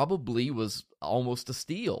probably was almost a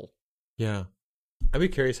steal. Yeah. I'd be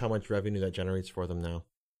curious how much revenue that generates for them now.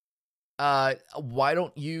 Why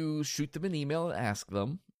don't you shoot them an email and ask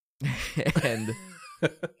them, and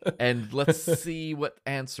and let's see what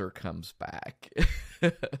answer comes back.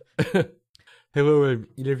 Hello, I'm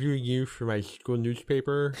interviewing you for my school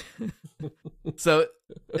newspaper. So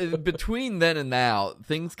between then and now,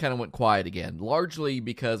 things kind of went quiet again, largely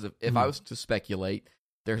because if I was to speculate,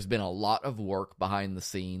 there's been a lot of work behind the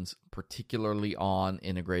scenes, particularly on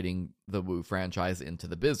integrating the Woo franchise into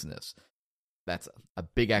the business. That's a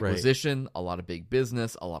big acquisition, a lot of big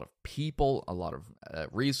business, a lot of people, a lot of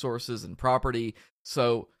resources and property.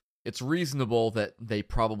 So it's reasonable that they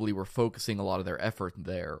probably were focusing a lot of their effort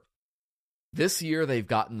there. This year, they've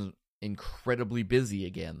gotten incredibly busy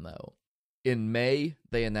again, though. In May,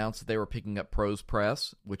 they announced that they were picking up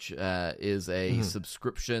ProsPress, which is a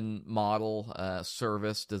subscription model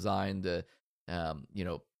service designed to,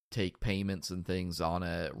 take payments and things on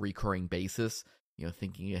a recurring basis.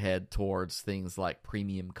 Thinking ahead towards things like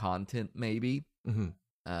premium content, maybe.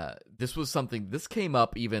 This came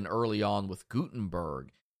up even early on with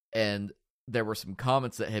Gutenberg, and there were some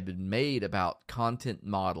comments that had been made about content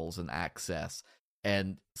models and access,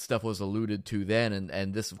 and stuff was alluded to then,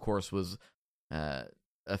 and this, of course, was a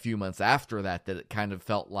few months after that it kind of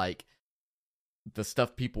felt like the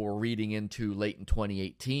stuff people were reading into late in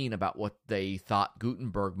 2018 about what they thought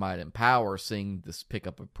Gutenberg might empower, seeing this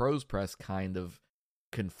pickup of ProsPress kind of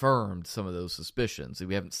confirmed some of those suspicions.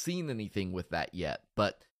 We haven't seen anything with that yet,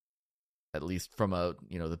 but at least from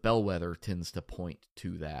the bellwether tends to point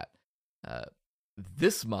to that.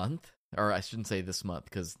 This month, or I shouldn't say this month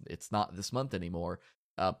because it's not this month anymore,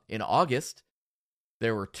 in August,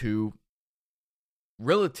 there were two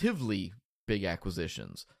relatively big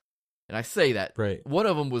acquisitions. And I say that. One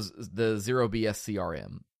of them was the ZeroBS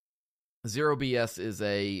CRM. ZeroBS is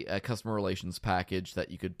a customer relations package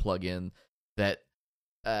that you could plug in that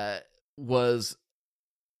was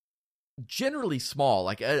generally small.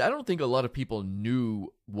 Like, I don't think a lot of people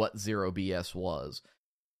knew what ZeroBS was.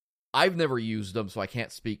 I've never used them, so I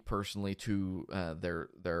can't speak personally to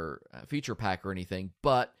their feature pack or anything,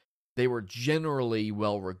 but they were generally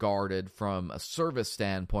well regarded from a service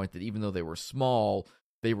standpoint that even though they were small,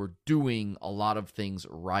 they were doing a lot of things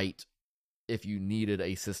right if you needed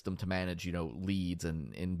a system to manage, leads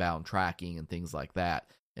and inbound tracking and things like that,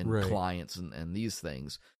 and clients and these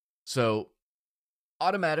things. So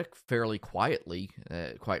Automattic fairly quietly,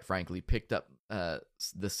 quite frankly, picked up the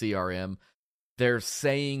CRM. They're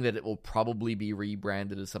saying that it will probably be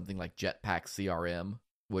rebranded as something like Jetpack CRM,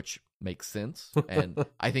 which makes sense, and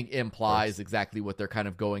I think implies exactly what they're kind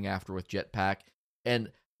of going after with Jetpack.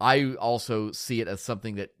 And I also see it as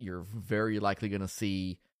something that you're very likely going to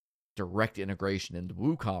see direct integration into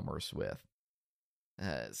WooCommerce with.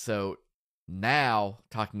 So now,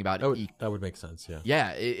 talking about that would make sense, yeah.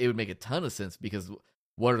 Yeah, it would make a ton of sense, because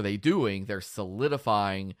what are they doing? They're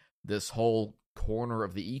solidifying this whole corner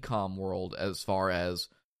of the e-com world as far as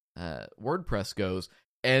WordPress goes,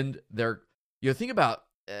 And think about,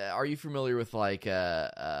 are you familiar with like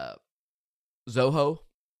Zoho?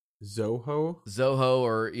 Zoho,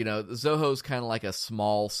 or Zoho's kind of like a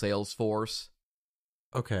small Salesforce.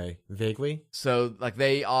 okay, vaguely. So like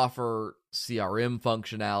they offer CRM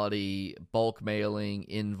functionality, bulk mailing,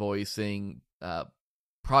 invoicing,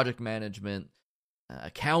 project management,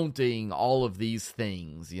 accounting, all of these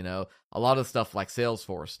things, a lot of stuff like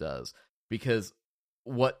Salesforce does. Because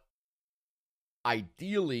what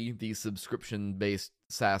ideally these subscription-based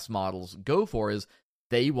SaaS models go for is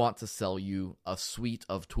they want to sell you a suite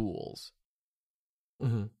of tools.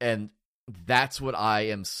 Mm-hmm. And that's what I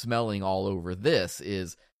am smelling all over this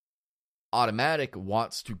is Automattic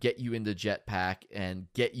wants to get you into Jetpack and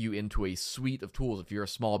get you into a suite of tools. If you're a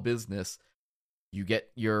small business, you get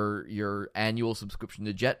your annual subscription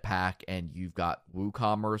to Jetpack, and you've got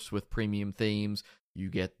WooCommerce with premium themes. You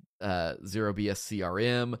get ZeroBS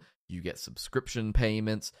CRM. You get subscription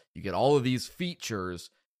payments. You get all of these features,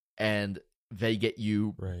 and they get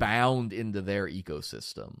you bound into their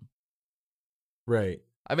ecosystem. Right.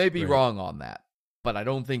 I may be wrong on that, but I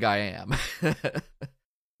don't think I am.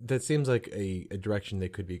 That seems like a direction they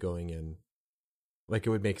could be going in. Like, it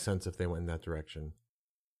would make sense if they went in that direction.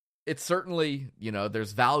 It's certainly,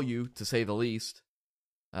 there's value, to say the least.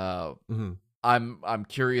 Mm-hmm. I'm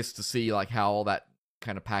curious to see like how all that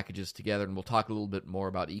kind of packages together, and we'll talk a little bit more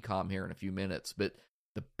about ecom here in a few minutes. But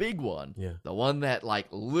the big one, the one that like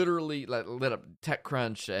literally lit up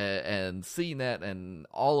TechCrunch and CNET and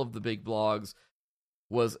all of the big blogs,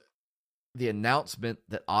 was the announcement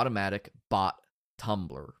that Automattic bought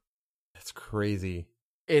Tumblr. That's crazy.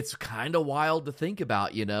 It's kind of wild to think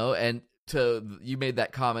about, and you made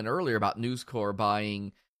that comment earlier about News Corp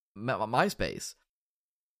buying MySpace.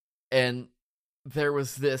 And there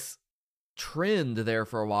was this trend there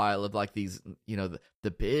for a while of like these,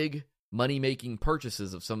 the big money-making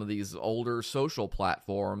purchases of some of these older social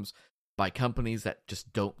platforms by companies that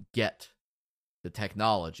just don't get the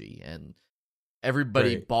technology. And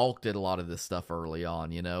everybody balked at a lot of this stuff early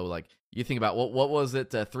on, like you think about what was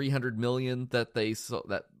it, 300 million that they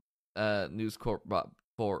that News Corp bought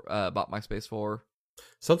MySpace for?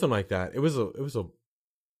 Something like that. It was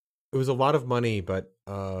a lot of money, but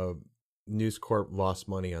News Corp lost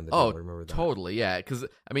money on the deal. Remember that? Totally, yeah. Because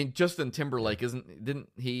Justin Timberlake didn't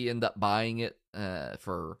he end up buying it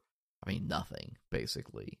for nothing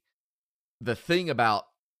basically. The thing about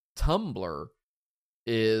Tumblr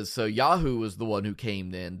is, so Yahoo was the one who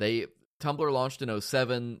came in. Tumblr launched in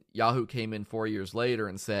 2007. Yahoo came in 4 years later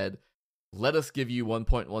and said, "Let us give you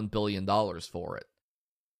 $1.1 billion for it."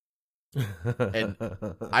 And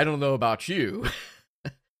I don't know about you,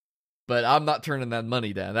 but I'm not turning that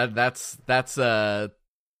money down. That's Notch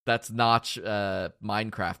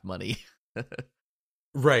Minecraft money.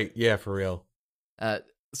 Right? Yeah, for real.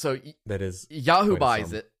 So that is Yahoo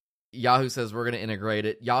buys it. Yahoo says we're going to integrate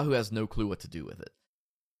it. Yahoo has no clue what to do with it.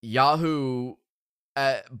 Yahoo,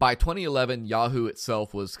 by 2011, Yahoo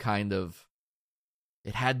itself was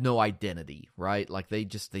it had no identity, right? Like they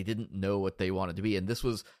didn't know what they wanted to be. And this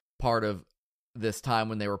was part of this time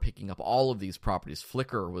when they were picking up all of these properties.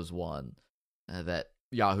 Flickr was one that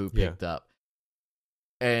Yahoo picked up.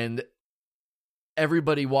 And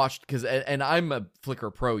everybody watched, and I'm a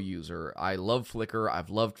Flickr Pro user. I love Flickr. I've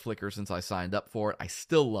loved Flickr since I signed up for it. I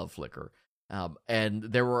still love Flickr. And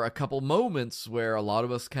there were a couple moments where a lot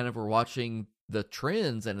of us kind of were watching the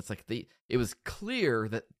trends, and it's like it was clear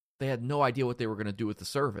that they had no idea what they were going to do with the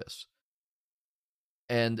service.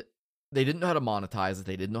 And they didn't know how to monetize it,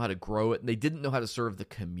 they didn't know how to grow it, and they didn't know how to serve the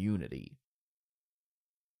community.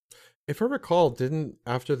 If I recall,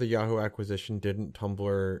 after the Yahoo acquisition, didn't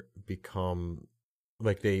Tumblr become,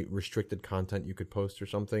 like, they restricted content you could post or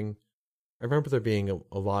something? I remember there being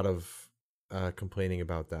a lot of complaining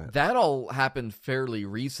about that. That all happened fairly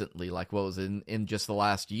recently, like what was in just the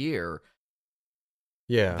last year.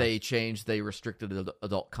 Yeah. They restricted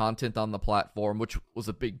adult content on the platform, which was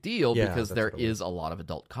a big deal because there is a lot of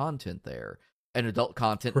adult content there. And adult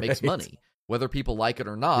content makes money. Whether people like it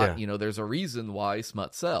or not, there's a reason why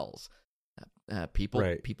smut sells.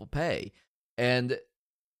 People pay. And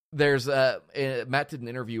there's Matt did an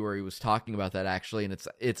interview where he was talking about that actually, and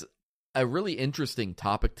it's a really interesting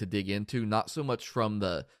topic to dig into, not so much from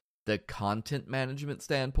the content management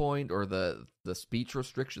standpoint or the speech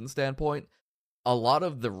restriction standpoint. A lot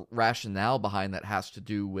of the rationale behind that has to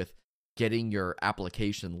do with getting your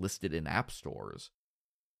application listed in app stores.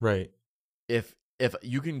 Right. If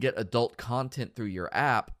you can get adult content through your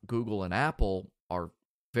app, Google and Apple are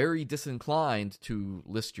very disinclined to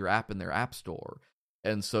list your app in their app store.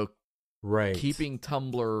 And so keeping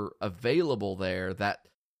Tumblr available there, that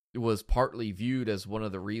was partly viewed as one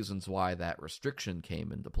of the reasons why that restriction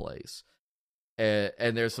came into place.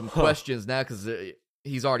 And there's some questions now because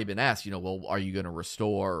he's already been asked, well, are you going to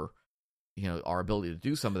restore, our ability to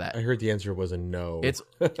do some of that? I heard the answer was a no.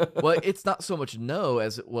 It's not so much no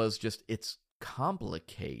as it was just it's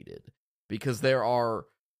complicated because there are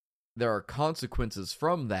consequences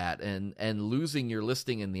from that, and losing your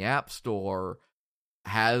listing in the App Store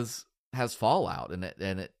has fallout,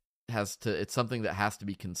 and it's something that has to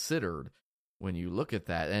be considered when you look at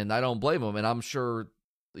that. And I don't blame them, and I'm sure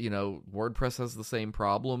WordPress has the same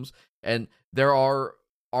problems, and there are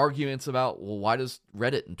arguments about, well, why does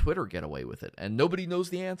Reddit and Twitter get away with it? And nobody knows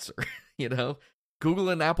the answer. Google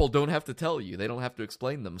and Apple don't have to tell you, they don't have to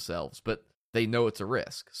explain themselves, but they know it's a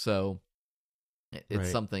risk. So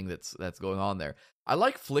it's something that's going on there. I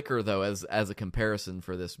like Flickr though as a comparison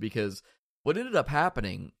for this, because what ended up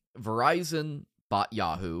happening, Verizon bought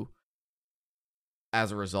Yahoo,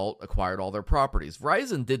 as a result acquired all their properties.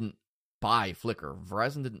 Verizon didn't buy Flickr.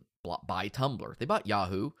 Verizon didn't buy Tumblr. They bought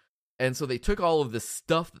Yahoo. And so they took all of this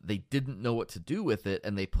stuff that they didn't know what to do with it,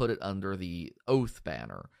 and they put it under the Oath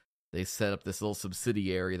banner. They set up this little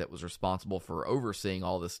subsidiary that was responsible for overseeing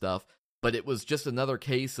all this stuff. But it was just another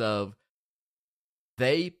case of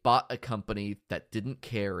they bought a company that didn't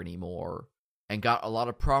care anymore and got a lot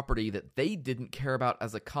of property that they didn't care about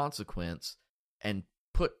as a consequence, and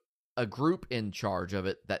put a group in charge of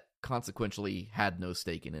it that consequentially had no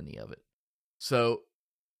stake in any of it. So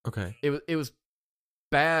it was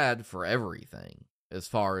bad for everything as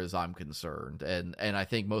far as I'm concerned, and I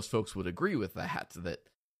think most folks would agree with that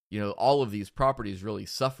all of these properties really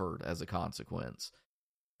suffered as a consequence.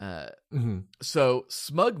 So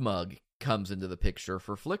SmugMug comes into the picture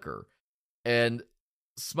for Flickr, and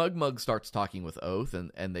SmugMug starts talking with Oath,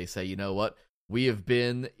 and they say, what, we have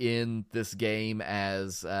been in this game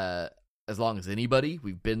as long as anybody.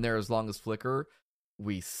 We've been there as long as Flickr.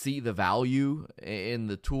 We see the value in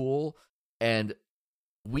the tool, and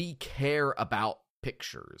we care about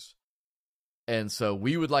pictures. And so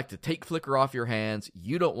we would like to take Flickr off your hands.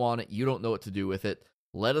 You don't want it. You don't know what to do with it.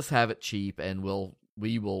 Let us have it cheap, and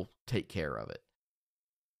we will take care of it.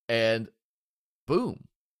 And boom,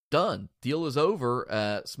 done. Deal is over.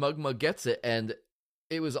 SmugMug gets it, and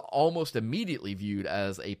it was almost immediately viewed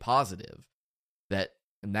as a positive that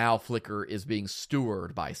now Flickr is being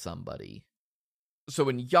stewarded by somebody. So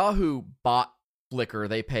when Yahoo bought Flickr,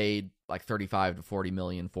 they paid like 35 to 40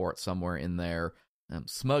 million for it, somewhere in there.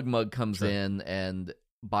 SmugMug comes in and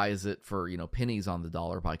buys it for, pennies on the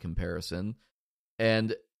dollar by comparison.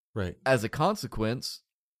 And as a consequence,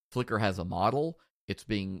 Flickr has a model. It's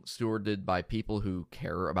being stewarded by people who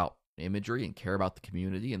care about imagery and care about the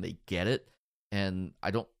community, and they get it. And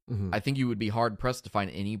I think you would be hard pressed to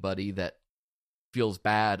find anybody that feels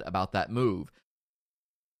bad about that move.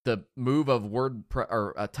 The move of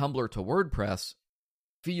Tumblr to WordPress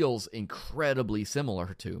feels incredibly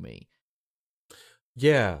similar to me.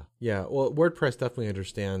 Yeah. Well, WordPress definitely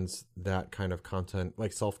understands that kind of content,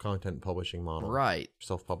 like self-content publishing model. Right.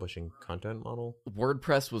 Self-publishing content model.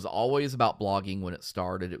 WordPress was always about blogging when it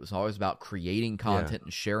started. It was always about creating content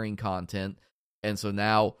and sharing content. And so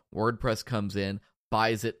now WordPress comes in,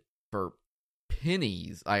 buys it for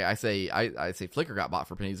pennies. I say Flickr got bought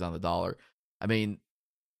for pennies on the dollar. I mean,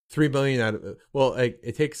 3 billion out of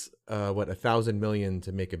it takes 1,000 million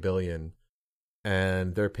to make a billion,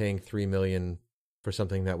 and they're paying 3 million for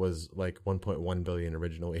something that was like 1.1 billion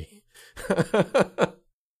originally.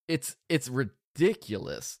 It's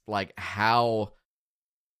ridiculous, like how,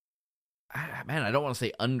 man, I don't want to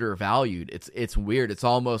say undervalued. It's weird. It's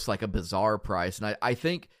almost like a bizarre price. And I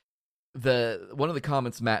think one of the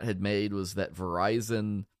comments Matt had made was that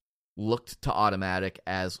Verizon looked to Automattic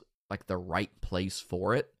as like the right place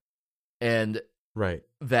for it. And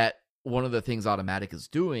that one of the things Automattic is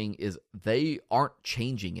doing is they aren't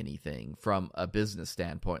changing anything from a business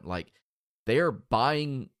standpoint. Like, they are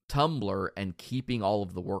buying Tumblr and keeping all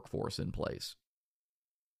of the workforce in place.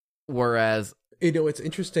 Whereas, it's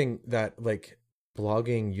interesting that like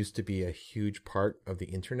blogging used to be a huge part of the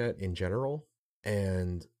internet in general,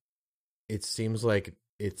 and it seems like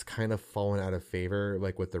it's kind of fallen out of favor,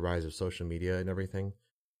 like with the rise of social media and everything.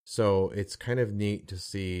 So it's kind of neat to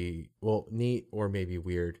see, neat or maybe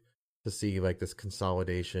weird to see like this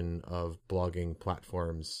consolidation of blogging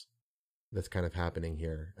platforms that's kind of happening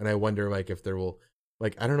here. And I wonder like if there will,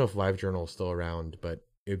 like, I don't know if LiveJournal is still around, but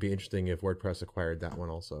it would be interesting if WordPress acquired that one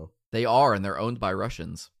also. They are, and they're owned by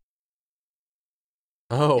Russians.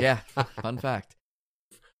 Oh. Yeah, fun fact.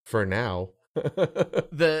 For now.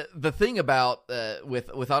 The thing about with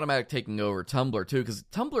Automattic taking over Tumblr too, because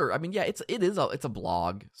Tumblr, I mean, yeah, it's a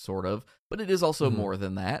blog sort of, but it is also more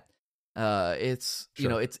than that. It's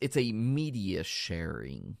it's a media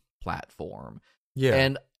sharing platform.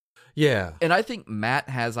 Yeah. And I think Matt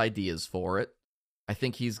has ideas for it. I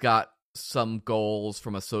think he's got some goals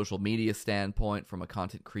from a social media standpoint, from a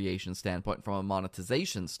content creation standpoint, from a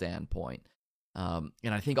monetization standpoint. And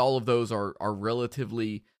I think all of those are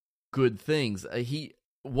relatively good things.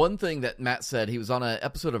 One thing that Matt said, he was on an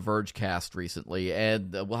episode of Vergecast recently,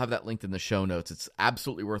 and we'll have that linked in the show notes. It's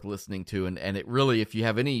absolutely worth listening to, and it really, if you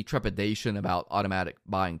have any trepidation about Automattic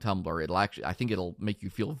buying Tumblr, I think it'll make you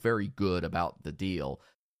feel very good about the deal.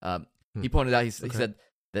 He pointed out, he said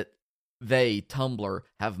that Tumblr,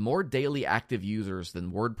 have more daily active users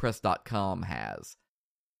than WordPress.com has.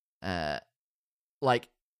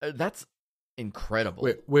 That's incredible.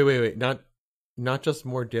 Wait. Not just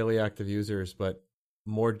more daily active users, but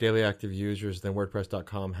more daily active users than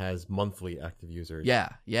WordPress.com has monthly active users. Yeah.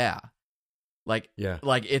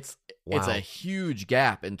 It's a huge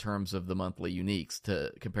gap in terms of the monthly uniques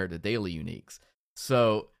compared to daily uniques.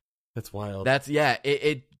 So that's wild.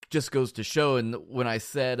 It just goes to show. And when I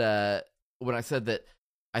said that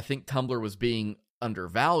I think Tumblr was being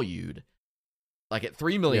undervalued, like at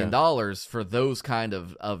 $3 million for those kind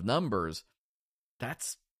of numbers,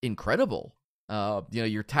 that's incredible.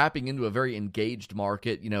 You're tapping into a very engaged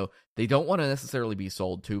market. They don't want to necessarily be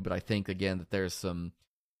sold to, but I think again that there's some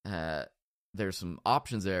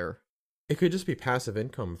options there. It could just be passive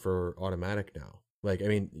income for Automattic now. Like, I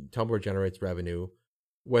mean, Tumblr generates revenue.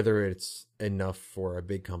 Whether it's enough for a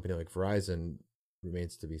big company like Verizon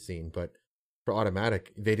remains to be seen. But for Automattic,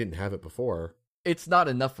 they didn't have it before. It's not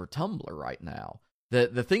enough for Tumblr right now.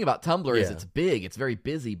 The thing about Tumblr is it's big, it's very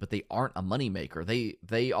busy, but they aren't a moneymaker.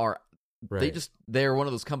 They are. Right. They're one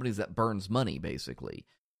of those companies that burns money, basically.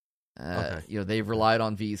 They've relied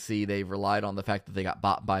on VC. They've relied on the fact that they got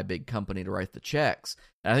bought by a big company to write the checks.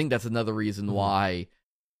 And I think that's another reason why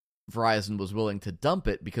Verizon was willing to dump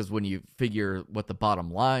it, because when you figure what the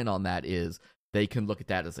bottom line on that is, they can look at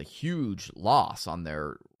that as a huge loss on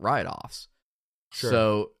their write-offs. Sure.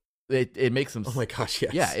 So it makes some... Oh my gosh,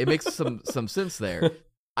 yes. Yeah, it makes some sense there.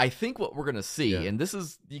 I think what we're going to see, and this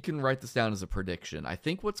is, you can write this down as a prediction, I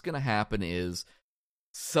think what's going to happen is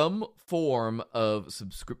some form of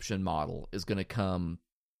subscription model is going to come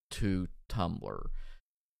to Tumblr.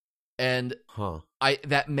 And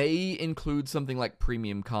that may include something like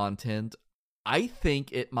premium content. I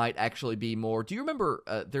think it might actually be more... Do you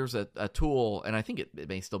remember there's a tool, and I think it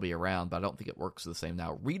may still be around, but I don't think it works the same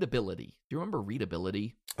now. Readability. Do you remember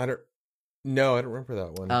Readability? No, I don't remember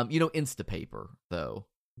that one. Instapaper, though.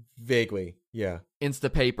 Vaguely, yeah.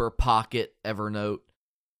 Instapaper, Pocket, Evernote.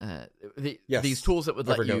 These tools that would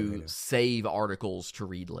let you save articles to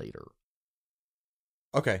read later.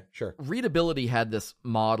 Okay, sure. Readability had this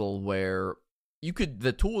model where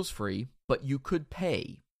the tool is free, but you could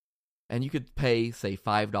pay. And you could pay, say,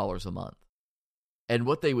 $5 a month. And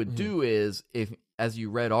what they would do is, as you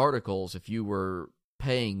read articles, if you were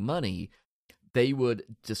paying money, they would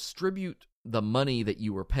distribute the money that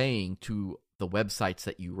you were paying to the websites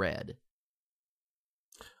that you read.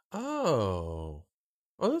 Oh,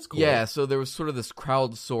 that's cool. Yeah, so there was sort of this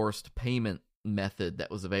crowdsourced payment method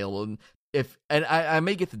that was available. And I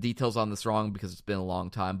may get the details on this wrong because it's been a long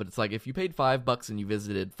time, but it's like if you paid $5 and you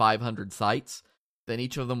visited 500 sites, then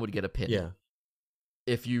each of them would get a penny. Yeah.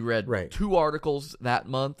 If you read 2 articles that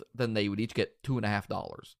month, then they would each get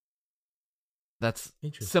 $2.50. That's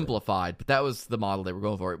simplified, but that was the model they were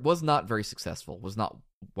going for. It was not very successful, was not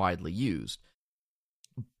widely used.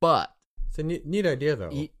 But it's a neat idea,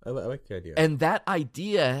 though. I like the idea. And that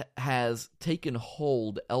idea has taken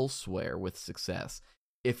hold elsewhere with success.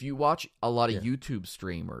 If you watch a lot of YouTube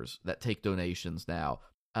streamers that take donations now,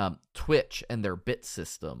 Twitch and their bit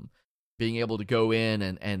system, being able to go in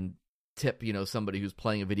and tip, somebody who's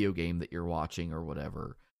playing a video game that you're watching or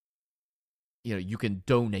whatever, you can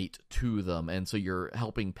donate to them, and so you're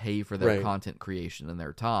helping pay for their content creation and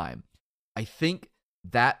their time. I think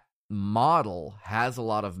that model has a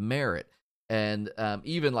lot of merit. And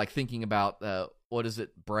even like thinking about, what is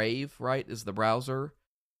it, Brave, right, is the browser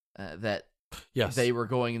that they were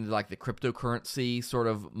going into like the cryptocurrency sort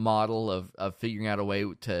of model of figuring out a way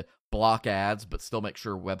to block ads but still make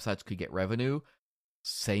sure websites could get revenue.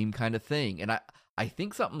 Same kind of thing. And I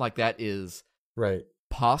think something like that is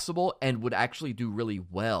possible and would actually do really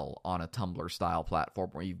well on a Tumblr style platform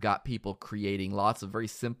where you've got people creating lots of very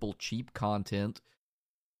simple, cheap content.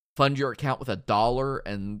 Fund your account with $1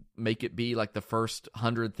 and make it be like the first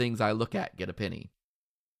 100 things I look at get a penny.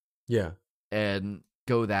 Yeah. And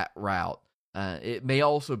go that route. It may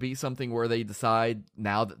also be something where they decide,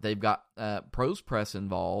 now that they've got Pros Press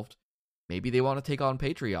involved, maybe they want to take on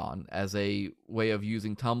Patreon as a way of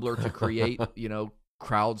using Tumblr to create,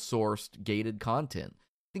 crowdsourced gated content.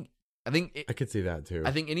 I could see that too.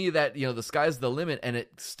 I think any of that, the sky's the limit, and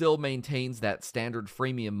it still maintains that standard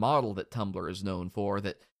freemium model that Tumblr is known for,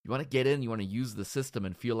 that you want to get in, you want to use the system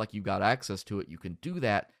and feel like you've got access to it. You can do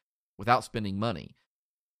that without spending money.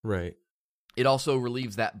 Right. It also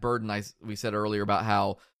relieves that burden we said earlier about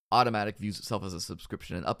how Automattic views itself as a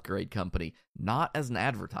subscription and upgrade company, not as an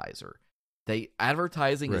advertiser.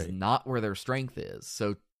 Advertising is not where their strength is.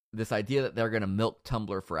 So this idea that they're going to milk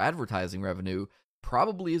Tumblr for advertising revenue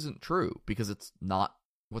probably isn't true, because it's not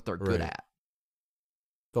what they're good at.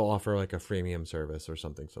 They'll offer like a freemium service or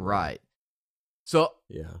something. Right. So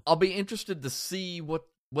yeah, I'll be interested to see what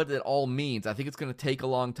it all means. I think it's going to take a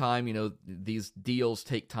long time. These deals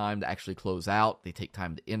take time to actually close out. They take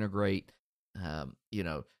time to integrate.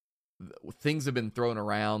 Things have been thrown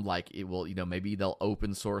around like it will, maybe they'll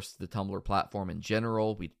open source the Tumblr platform in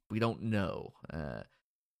general. We don't know.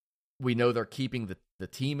 We know they're keeping the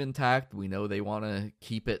team intact. We know they want to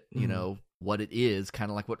keep it, what it is, kind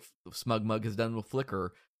of like what SmugMug has done with Flickr.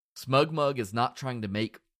 SmugMug is not trying to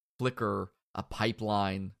make Flickr a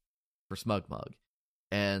pipeline for SmugMug.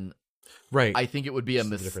 And I think it would be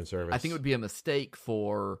different service. I think it would be a mistake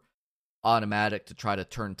for Automattic to try to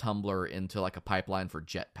turn Tumblr into like a pipeline for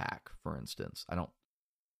Jetpack, for instance. I don't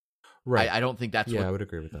think that's I would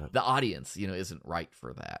agree with that. The audience, isn't right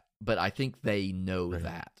for that. But I think they know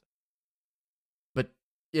that. But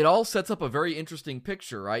it all sets up a very interesting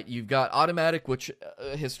picture, right? You've got Automattic, which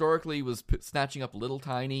historically was snatching up little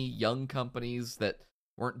tiny young companies that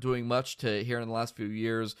weren't doing much, to here in the last few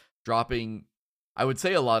years dropping, I would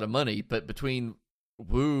say, a lot of money, but between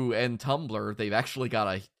Woo and Tumblr, they've actually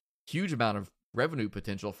got a huge amount of revenue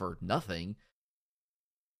potential for nothing.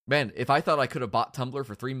 Man, if I thought I could have bought Tumblr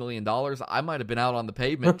for $3 million, I might have been out on the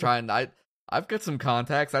pavement trying. I've got some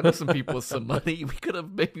contacts. I know some people with some money. We could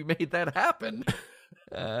have maybe made that happen.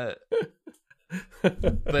 But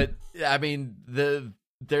I mean,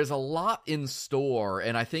 there's a lot in store,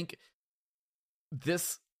 and I think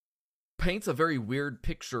this paints a very weird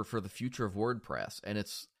picture for the future of WordPress. And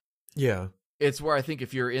it's where I think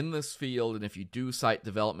if you're in this field, and if you do site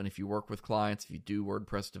development, if you work with clients, if you do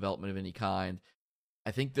WordPress development of any kind,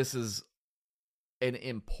 I think this is an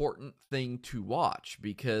important thing to watch,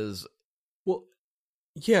 because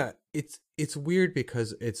it's weird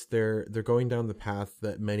because they're going down the path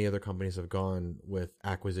that many other companies have gone with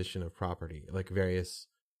acquisition of property, like various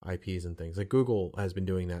IPs and things. Like Google has been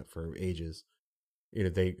doing that for ages.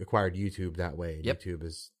 They acquired YouTube that way. Yep. YouTube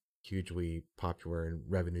is hugely popular and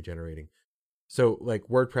revenue generating. So like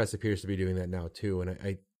WordPress appears to be doing that now too.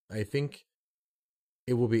 And I think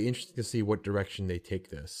it will be interesting to see what direction they take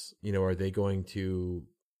this. Are they going to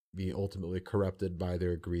be ultimately corrupted by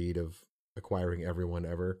their greed of acquiring everyone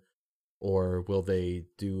ever? Or will they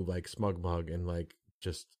do like SmugMug and like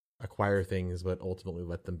just acquire things, but ultimately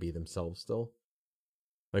let them be themselves still?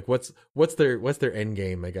 Like what's their end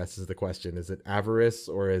game, I guess, is the question. Is it avarice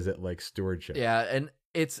or is it like stewardship? Yeah, and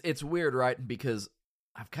it's weird, right? Because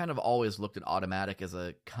I've kind of always looked at Automattic as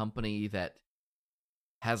a company that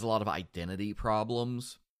has a lot of identity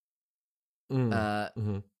problems. And I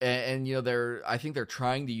think they're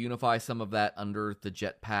trying to unify some of that under the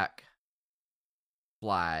Jetpack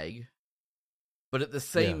flag. But at the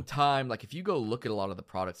same time, like if you go look at a lot of the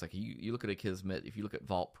products, like you look at Akismet, if you look at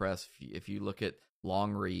VaultPress, if you look at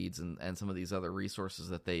Long Reads and some of these other resources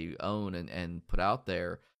that they own and put out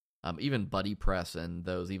there, even BuddyPress and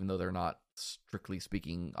those, even though they're not strictly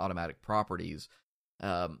speaking Automattic properties,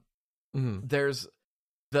 there's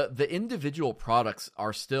the individual products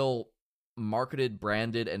are still marketed,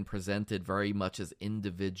 branded, and presented very much as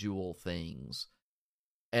individual things.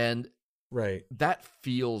 And that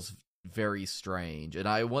feels very strange. And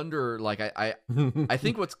I wonder, like, I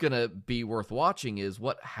think what's going to be worth watching is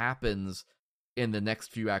what happens in the next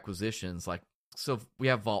few acquisitions. Like, so we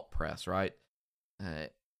have VaultPress, right?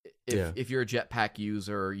 If you're a Jetpack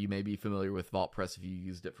user, you may be familiar with VaultPress if you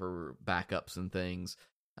used it for backups and things.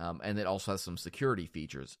 And it also has some security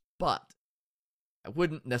features. But I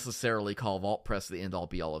wouldn't necessarily call VaultPress the end-all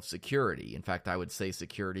be-all of security. In fact, I would say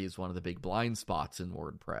security is one of the big blind spots in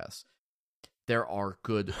WordPress. There are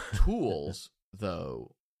good tools,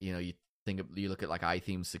 though. You look at like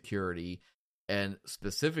iTheme security, and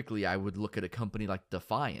specifically, I would look at a company like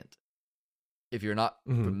Defiant. If you're not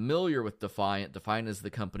familiar with Defiant is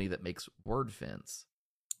the company that makes WordFence.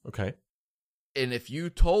 Okay. And if you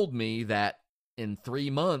told me that in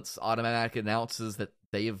 3 months, Automattic announces that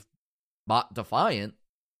they have bought Defiant,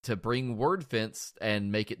 to bring WordFence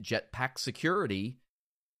and make it Jetpack security,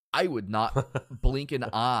 I would not blink an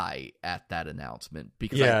eye at that announcement,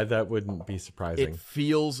 because that wouldn't be surprising. It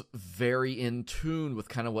feels very in tune with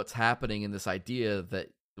kind of what's happening in this idea that,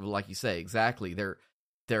 like you say, exactly,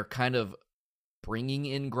 they're kind of bringing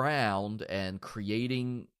in ground and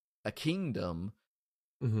creating a kingdom.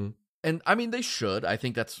 Mm-hmm. And I mean, they should. I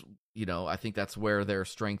think that's where their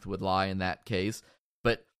strength would lie in that case.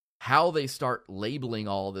 But how they start labeling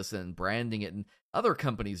all this and branding it, and other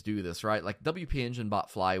companies do this, right? Like WP Engine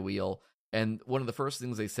bought Flywheel, and one of the first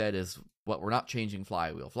things they said is, we're not changing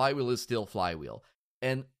Flywheel. Flywheel is still Flywheel.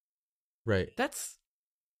 And that's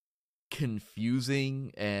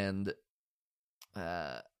confusing, and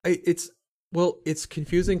it's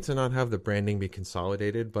confusing to not have the branding be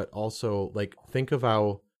consolidated, but also, like, think of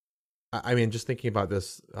how, I mean, just thinking about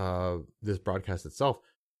this broadcast itself,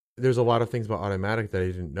 there's a lot of things about Automattic that I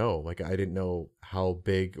didn't know. Like, I didn't know how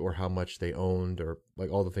big or how much they owned, or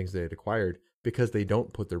like all the things they had acquired, because they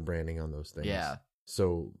don't put their branding on those things. Yeah.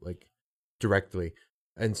 So, like, directly.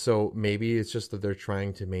 And so maybe it's just that they're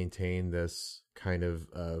trying to maintain this kind of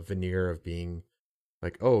veneer of being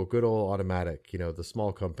like, oh, good old Automattic, the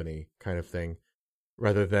small company kind of thing,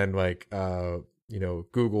 rather than like,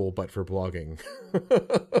 Google, but for blogging.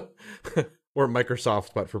 Or Microsoft,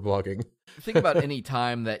 but for blogging. Think about any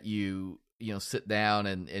time that you sit down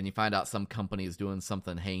and you find out some company is doing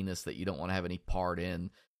something heinous that you don't want to have any part in,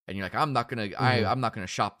 and you're like, I'm not gonna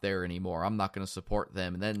shop there anymore. I'm not gonna support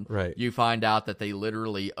them. And then you find out that they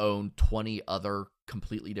literally own 20 other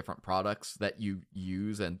completely different products that you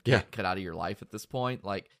use and can't cut out of your life at this point.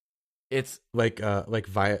 Like, it's like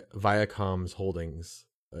Viacom's holdings.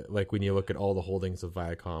 Like when you look at all the holdings of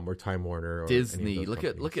Viacom or Time Warner or Disney, look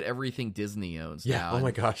at everything Disney owns now. Oh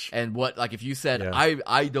my gosh! And what, like, if you said,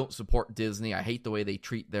 I don't support Disney, I hate the way they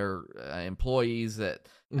treat their employees at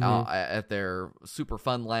their super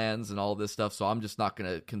fun lands and all this stuff, so I'm just not going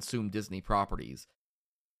to consume Disney properties.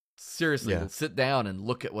 Seriously, sit down and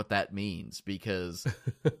look at what that means, because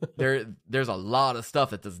there's a lot of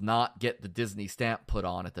stuff that does not get the Disney stamp put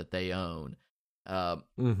on it that they own,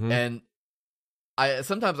 and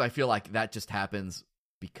sometimes I feel like that just happens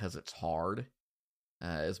because it's hard,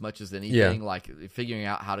 as much as anything. Like, figuring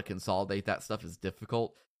out how to consolidate that stuff is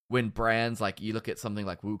difficult. When brands, like, you look at something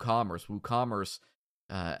like WooCommerce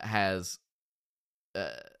has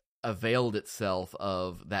availed itself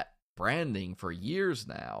of that branding for years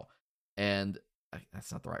now, and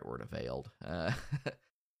that's not the right word, availed.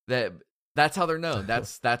 That's how they're known.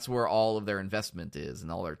 That's where all of their investment is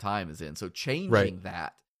and all their time is in. So changing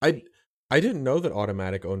that, I didn't know that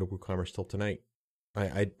Automattic owned WooCommerce till tonight.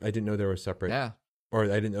 I didn't know they were separate. Yeah. Or I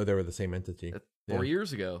didn't know they were the same entity. 4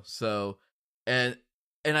 years ago. So, and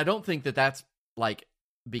I don't think that that's like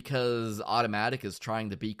because Automattic is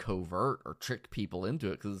trying to be covert or trick people into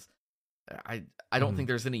it, because I don't think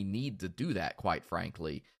there's any need to do that, quite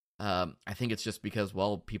frankly. I think it's just because,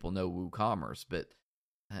 well, people know WooCommerce, but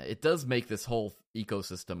it does make this whole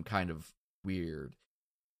ecosystem kind of weird.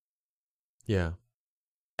 Yeah.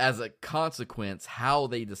 As a consequence, how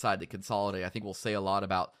they decide to consolidate, I think, will say a lot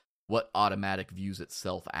about what Automattic views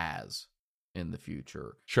itself as in the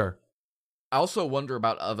future. Sure. I also wonder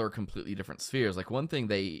about other completely different spheres. Like, one thing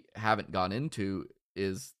they haven't gone into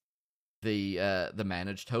is the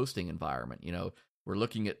managed hosting environment. We're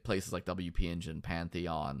looking at places like WP Engine,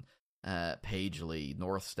 Pantheon, Pagely,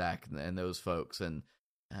 NorthStack, and those folks. And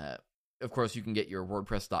of course, you can get your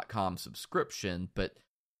WordPress.com subscription, but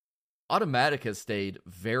Automattic has stayed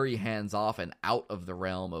very hands-off and out of the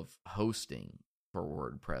realm of hosting for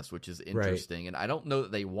WordPress, which is interesting. And I don't know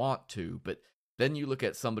that they want to, but then you look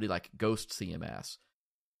at somebody like Ghost CMS,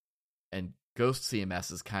 and Ghost CMS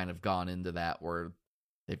has kind of gone into that, where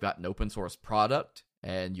they've got an open source product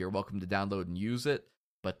and you're welcome to download and use it,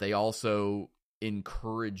 but they also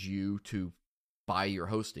encourage you to buy your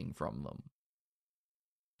hosting from them.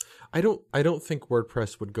 I don't think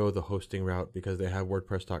WordPress would go the hosting route, because they have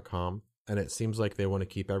WordPress.com, and it seems like they want to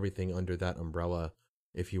keep everything under that umbrella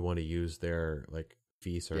if you want to use their like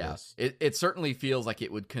fee service. Yeah, it certainly feels like it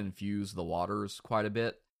would confuse the waters quite a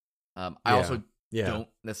bit. I also don't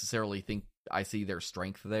necessarily think I see their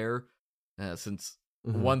strength there, since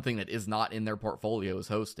one thing that is not in their portfolio is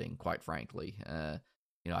hosting, quite frankly. I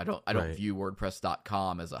don't view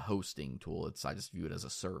WordPress.com as a hosting tool. I just view it as a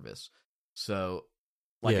service. So,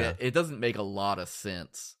 like, it doesn't make a lot of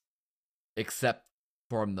sense, except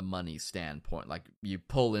from the money standpoint. Like, you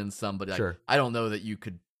pull in somebody, like, I don't know that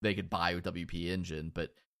they could buy a WP Engine,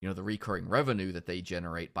 but the recurring revenue that they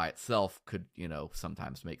generate by itself could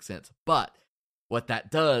sometimes make sense. But what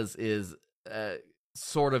that does is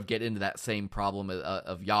sort of get into that same problem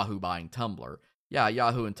of Yahoo buying Tumblr. Yeah,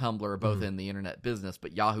 Yahoo and Tumblr are both in the internet business,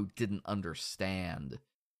 but Yahoo didn't understand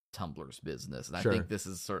Tumblr's business. And I think this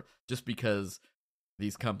is sort of, just because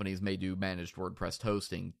these companies may do managed WordPress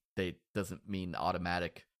hosting, they doesn't mean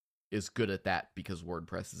Automattic is good at that because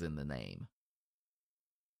WordPress is in the name.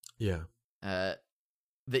 Yeah. The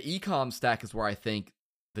ecom stack is where I think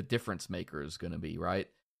the difference maker is going to be, right?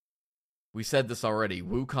 We said this already.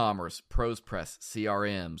 WooCommerce, ProsPress,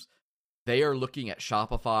 CRMs, they are looking at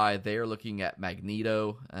Shopify. They are looking at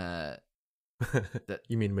Magneto.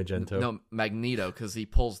 You mean Magento? No, Magneto, because he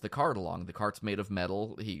pulls the cart along. The cart's made of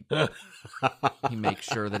metal. He makes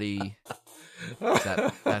sure that he...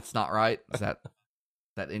 that's not right? Is that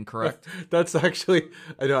incorrect? That's actually...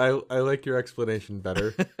 I know, I like your explanation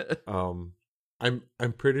better.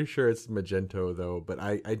 I'm pretty sure it's Magento, though, but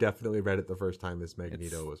I definitely read it the first time as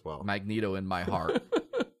Magneto as well. Magneto in my heart.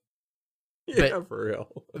 Yeah, but for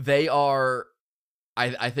real. They are...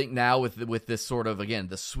 I think now with this sort of, again,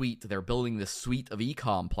 the suite, they're building this suite of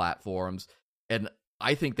e-com platforms, and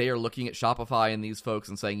I think they are looking at Shopify and these folks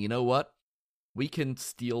and saying, you know what? We can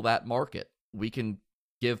steal that market. We can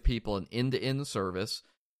give people an end-to-end service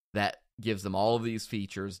that gives them all of these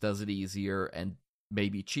features, does it easier, and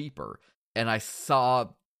maybe cheaper. And I saw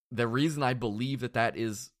the reason I believe that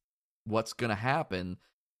is what's going to happen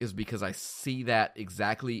is because I see that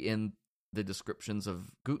exactly in the descriptions of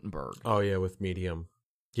Gutenberg. Oh yeah, with Medium.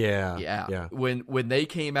 Yeah. When they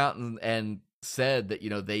came out and said that, you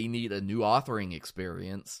know, they need a new authoring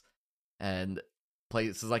experience, and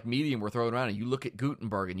places like Medium were thrown around, and you look at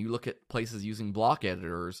Gutenberg and you look at places using block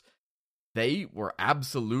editors, they were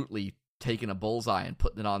absolutely taking a bullseye and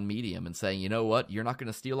putting it on Medium and saying, you know what, you're not going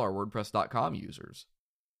to steal our WordPress.com users.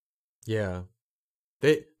 Yeah.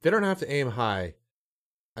 They don't have to aim high.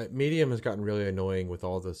 Medium has gotten really annoying with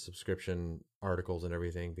all the subscription articles and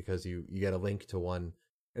everything, because you get a link to one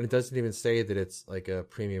and it doesn't even say that it's like a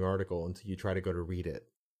premium article until you try to go to read it.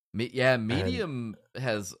 Medium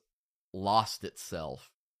has lost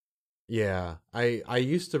itself. Yeah, I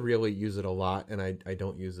used to really use it a lot, and I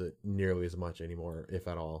don't use it nearly as much anymore, if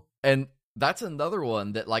at all. And that's another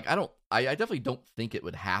one that, like, I definitely don't think it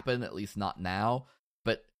would happen, at least not now.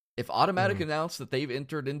 But if Automattic announced that they've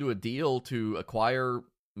entered into a deal to acquire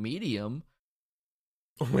Medium,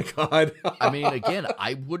 oh my god. I mean, again,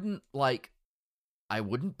 I wouldn't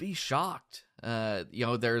be shocked. You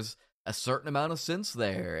know, there's a certain amount of sense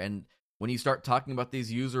there, and when you start talking about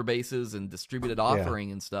these user bases and distributed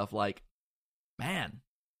authoring and stuff, like, man,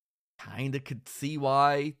 kind of could see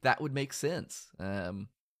why that would make sense.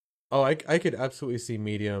 I could absolutely see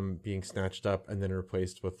Medium being snatched up and then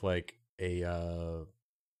replaced with like a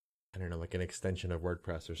I don't know, like an extension of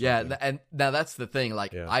WordPress or something. Yeah, and now that's the thing.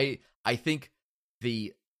 Like, I think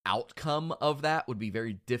the outcome of that would be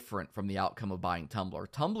very different from the outcome of buying Tumblr.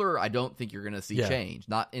 Tumblr, I don't think you're going to see change,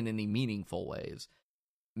 not in any meaningful ways.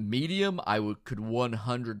 Medium, could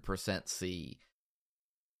 100% see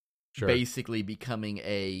basically becoming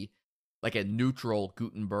a neutral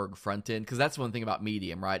Gutenberg front end, because that's one thing about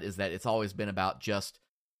Medium, right? Is that it's always been about just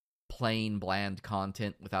plain, bland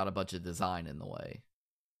content without a bunch of design in the way.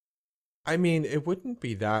 I mean, it wouldn't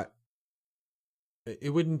be that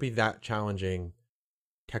challenging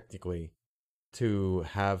technically to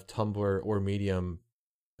have Tumblr or Medium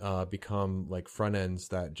become like front ends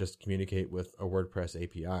that just communicate with a WordPress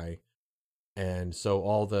API, and so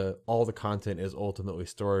all the content is ultimately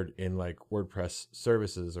stored in like WordPress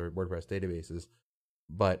services or WordPress databases,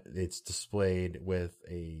 but it's displayed with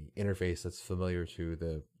a interface that's familiar to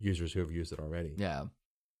the users who have used it already. Yeah,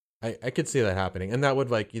 I could see that happening, and that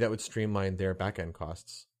would streamline their backend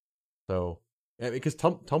costs. So because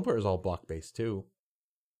Tumblr is all block based too.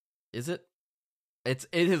 Is it? It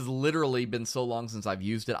has literally been so long since I've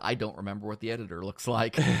used it, I don't remember what the editor looks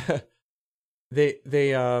like.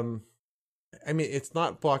 They I mean, it's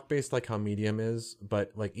not block based like how Medium is,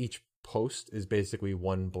 but like each post is basically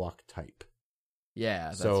one block type. Yeah,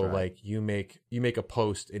 that's so right. Like you make a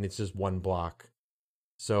post and it's just one block.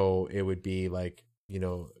 So it would be like, you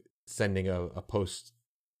know, sending a post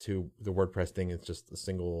to the WordPress thing, it's just a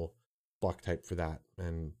single block type for that,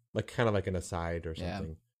 and like kind of like an aside or something.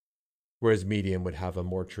 Yeah. Whereas Medium would have a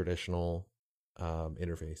more traditional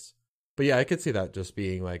interface. But yeah, I could see that just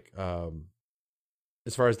being like,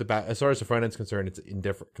 as far as the front end's concerned, it's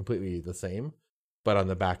completely the same. But on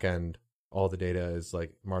the back end, all the data is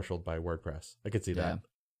like marshaled by WordPress. I could see that.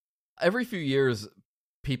 Every few years,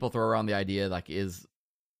 people throw around the idea, like, is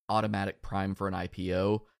Automattic prime for an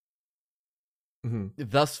IPO? Mm-hmm.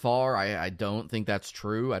 Thus far, I don't think that's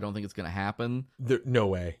true. I don't think it's going to happen. No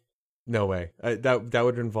way. No way. That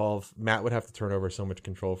would involve Matt would have to turn over so much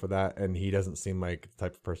control for that, and he doesn't seem like the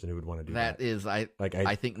type of person who would want to do that. That is, I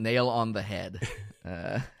I think, nail on the head.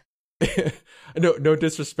 no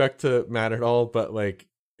disrespect to Matt at all, but like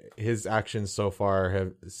his actions so far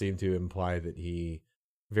have seemed to imply that he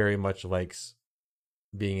very much likes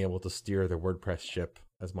being able to steer the WordPress ship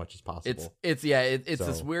as much as possible. It's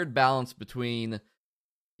this weird balance between,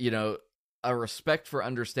 a respect for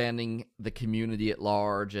understanding the community at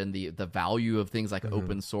large and the value of things like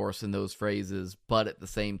open source and those phrases, but at the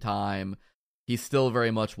same time, he still very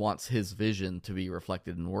much wants his vision to be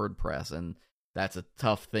reflected in WordPress, and that's a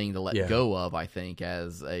tough thing to let go of, I think,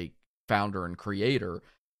 as a founder and creator.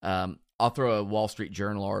 I'll throw a Wall Street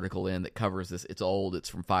Journal article in that covers this. It's old. It's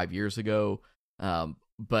from 5 years ago.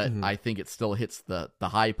 But I think it still hits the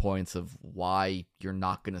high points of why you're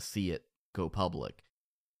not going to see it go public.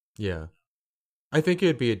 Yeah. I think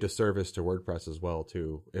it'd be a disservice to WordPress as well,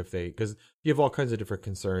 too, because you have all kinds of different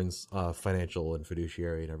concerns, financial and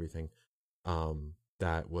fiduciary and everything,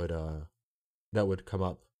 that would come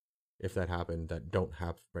up if that happened, that don't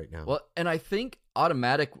happen right now. Well, and I think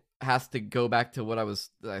Automattic has to go back to what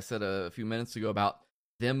I said a few minutes ago about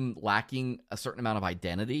them lacking a certain amount of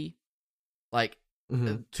identity. Like,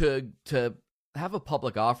 to have a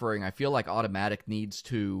public offering, I feel like Automattic needs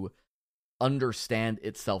to understand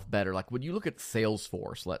itself better. Like when you look at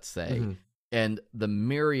Salesforce, let's say, and the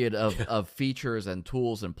myriad of features and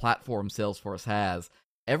tools and platforms Salesforce has,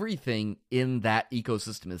 everything in that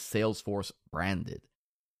ecosystem is Salesforce branded.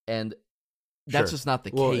 And that's just not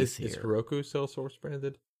the case here. Is Heroku Salesforce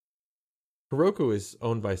branded? Heroku is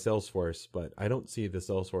owned by Salesforce, but I don't see the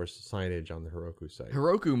Salesforce signage on the Heroku site.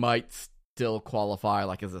 Heroku might still qualify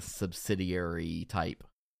like as a subsidiary type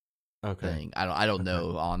thing. I don't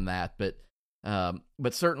know on that, but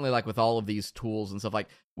certainly like with all of these tools and stuff, like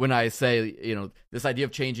when I say, this idea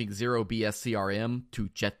of changing 0 BS CRM to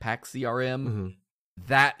Jetpack CRM,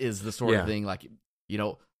 that is the sort of thing like,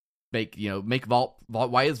 make Vault,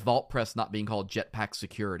 why is VaultPress not being called Jetpack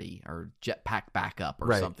Security or Jetpack Backup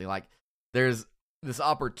or something? Like there's this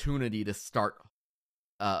opportunity to start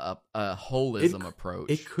a holism approach.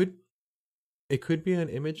 It could be an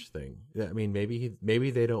image thing. I mean,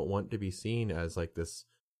 maybe they don't want to be seen as like this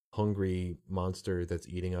hungry monster that's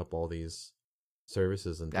eating up all these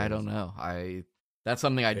services and things. I don't know. That's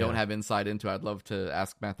something I don't have insight into. I'd love to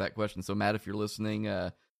ask Matt that question. So Matt, if you're listening,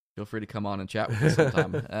 feel free to come on and chat with us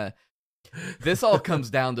sometime. This all comes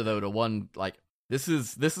down to one, like, this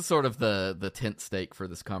is sort of the tent stake for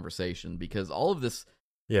this conversation, because all of this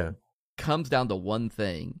comes down to one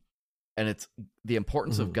thing, and it's the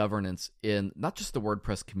importance of governance in not just the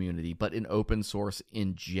WordPress community, but in open source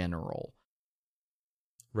in general.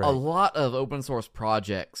 Right. A lot of open source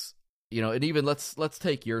projects, and even let's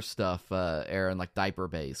take your stuff, Aaron, like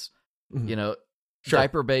Diaperbase.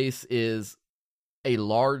 Diaperbase is a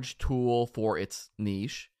large tool for its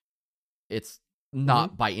niche. It's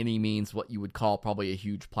not by any means what you would call probably a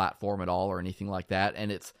huge platform at all or anything like that.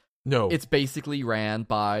 And it's basically ran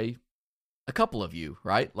by a couple of you,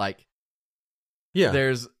 right? Like,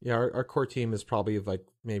 our core team is probably like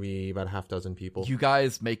maybe about a half dozen people. You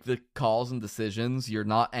guys make the calls and decisions. You're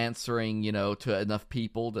not answering, to enough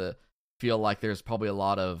people to feel like there's probably a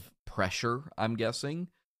lot of pressure, I'm guessing.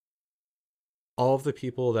 All of the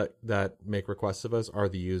people that make requests of us are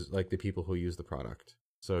the people who use the product.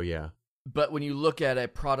 So yeah. But when you look at a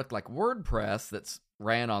product like WordPress that's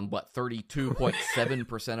ran on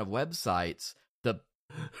 32.7% of websites,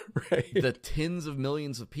 the tens of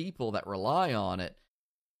millions of people that rely on it,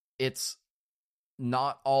 it's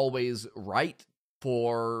not always right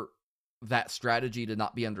for that strategy to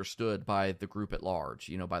not be understood by the group at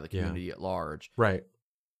large, by the community at large. Right.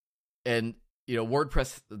 And,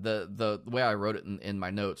 WordPress, the way I wrote it in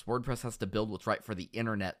my notes, WordPress has to build what's right for the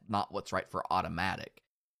internet, not what's right for Automattic.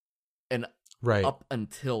 And up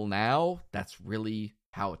until now, that's really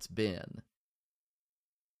how it's been.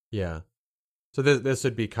 Yeah. So this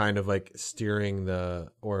would be kind of like steering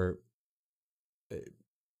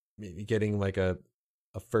maybe getting like a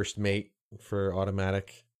first mate for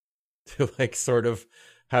Automattic to like sort of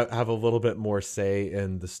have a little bit more say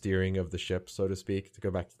in the steering of the ship, so to speak, to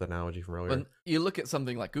go back to the analogy from earlier. When you look at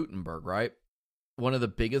something like Gutenberg, right? One of the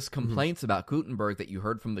biggest complaints about Gutenberg that you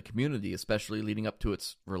heard from the community, especially leading up to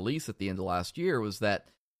its release at the end of last year, was that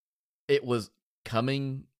it was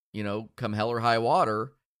coming, come hell or high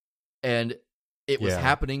water, and it was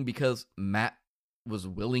happening because Matt was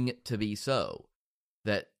willing it to be so.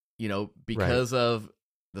 That, because of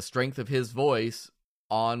the strength of his voice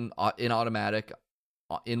in Automattic,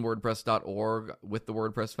 in WordPress.org, with the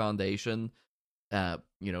WordPress Foundation,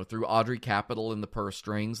 through Audrey Capital and the purse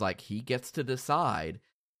strings, like, he gets to decide.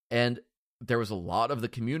 And there was a lot of the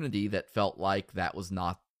community that felt like that was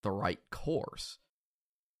not the right course.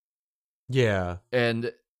 Yeah.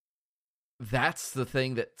 And that's the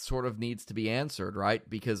thing that sort of needs to be answered, right?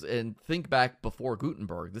 Because, and think back before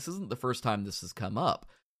Gutenberg, this isn't the first time this has come up.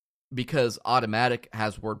 Because Automattic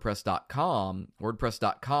has WordPress.com.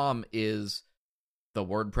 WordPress.com is the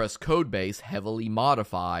WordPress code base heavily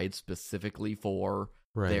modified specifically for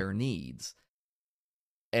their needs.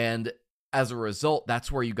 And as a result, that's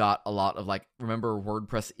where you got a lot of, like, remember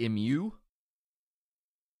WordPress MU?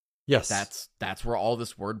 Yes. That's where all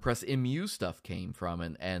this WordPress MU stuff came from,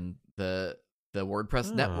 and the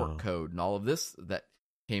WordPress network code and all of this that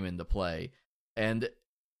came into play. And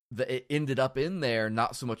it ended up in there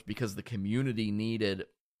not so much because the community needed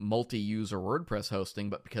multi-user WordPress hosting,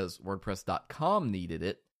 but because WordPress.com needed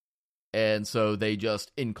it, and so they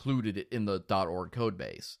just included it in the .org code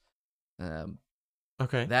base.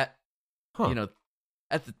 Okay. That,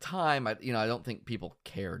 at the time, I don't think people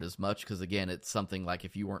cared as much, because, again, it's something like,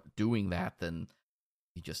 if you weren't doing that, then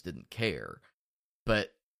you just didn't care. But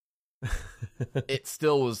it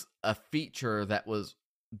still was a feature that was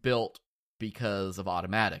built because of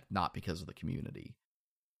Automattic, not because of the community.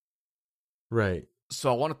 Right.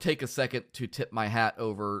 So I want to take a second to tip my hat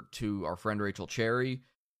over to our friend Rachel Cherry.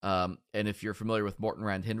 And if you're familiar with Morten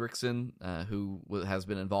Rand Hendrickson, who has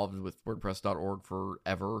been involved with WordPress.org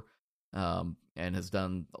forever, and has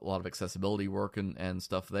done a lot of accessibility work and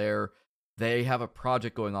stuff there, they have a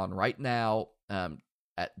project going on right now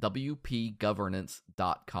at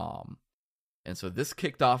wpgovernance.com. And so this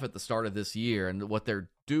kicked off at the start of this year, and what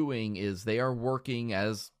they're doing is they are working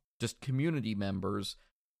as just community members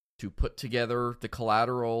to put together the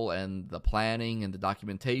collateral and the planning and the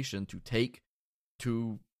documentation to take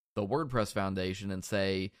to the WordPress Foundation and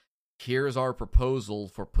say, here's our proposal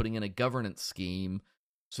for putting in a governance scheme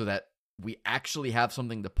so that we actually have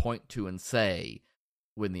something to point to and say,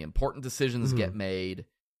 when the important decisions get made,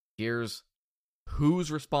 here's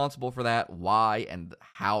who's responsible for that, why, and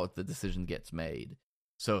how the decision gets made.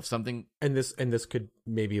 So if something... And this could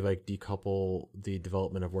maybe, like, decouple the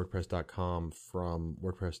development of WordPress.com from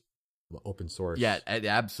WordPress open source. Yeah,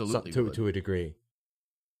 absolutely. To a degree.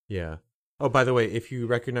 Yeah. Oh, by the way, if you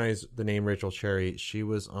recognize the name Rachel Cherry, she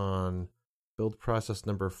was on build process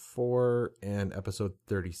number 4 and episode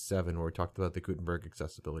 37, where we talked about the Gutenberg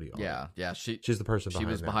accessibility audit. Yeah. She's the person behind that.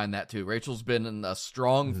 She was behind that too. Rachel's been a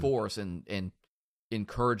strong force in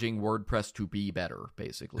encouraging WordPress to be better,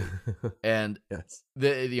 basically. And yes.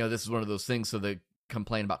 This is one of those things. So the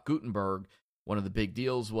complaint about Gutenberg, one of the big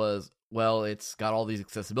deals was, well, it's got all these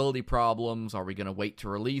accessibility problems. Are we going to wait to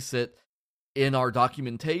release it? In our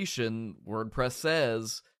documentation, WordPress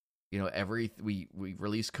says, we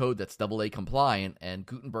release code that's AA compliant, and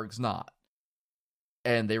Gutenberg's not.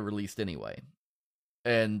 And they released anyway.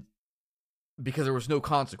 And because there was no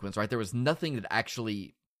consequence, right? There was nothing that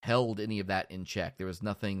actually held any of that in check. There was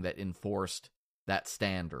nothing that enforced that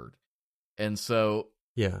standard. And so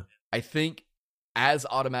I think as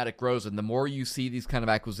Automattic grows, and the more you see these kind of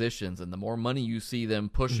acquisitions, and the more money you see them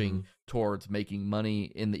pushing towards making money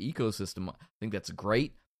in the ecosystem, I think that's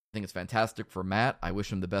great. I think it's fantastic for Matt. I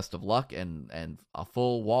wish him the best of luck and a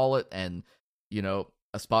full wallet and, a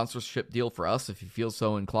sponsorship deal for us if he feels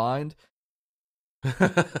so inclined.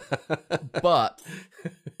 But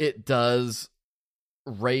it does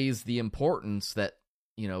raise the importance that,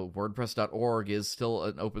 WordPress.org is still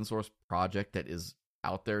an open source project that is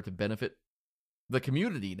out there to benefit the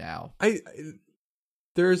community now.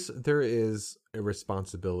 There is a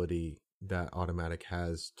responsibility that Automattic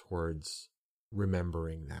has towards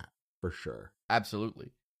remembering that, for sure.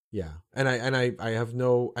 Absolutely. Yeah. And I have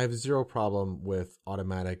zero problem with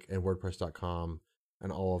Automattic and WordPress.com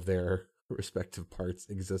and all of their respective parts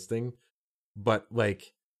existing, but,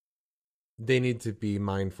 like, they need to be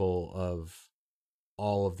mindful of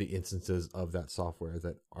all of the instances of that software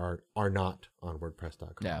that are not on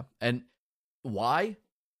WordPress.com. Yeah. And why?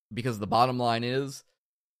 Because the bottom line is,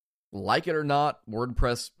 like it or not,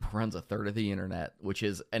 WordPress runs a third of the internet, which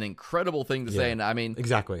is an incredible thing to say. And I mean,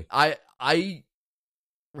 exactly. I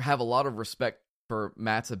have a lot of respect for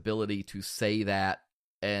Matt's ability to say that,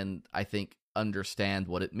 and I think understand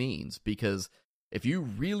what it means, because if you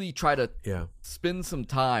really try to spend some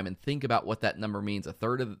time and think about what that number means, a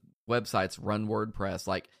third of websites run WordPress,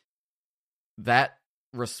 like, that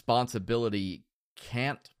responsibility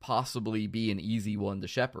can't possibly be an easy one to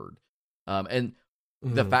shepherd. And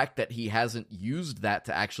the fact that he hasn't used that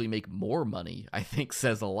to actually make more money, I think,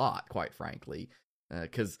 says a lot, quite frankly,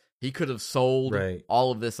 because he could have sold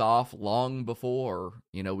all of this off long before,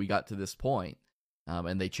 we got to this point.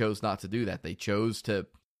 And they chose not to do that. They chose to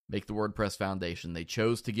make the WordPress Foundation. They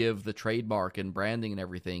chose to give the trademark and branding and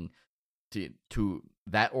everything to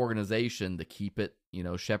that organization to keep it,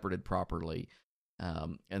 shepherded properly.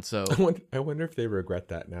 And so I wonder if they regret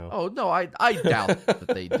that now. Oh no, I doubt that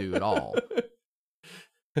they do at all.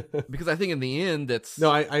 Because I think in the end,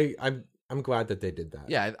 I'm glad that they did that.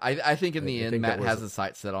 Yeah, I think in the end, Matt has his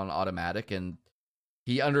sights set on Automattic, and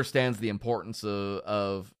he understands the importance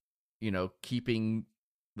of keeping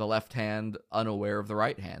the left hand unaware of the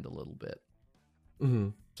right hand a little bit. Mm-hmm.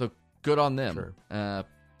 So good on them. Sure.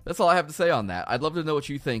 That's all I have to say on that. I'd love to know what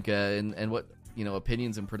you think and what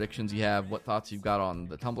opinions and predictions you have, what thoughts you've got on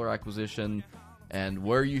the Tumblr acquisition, and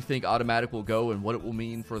where you think Automattic will go and what it will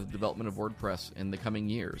mean for the development of WordPress in the coming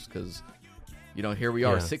years. Because, here we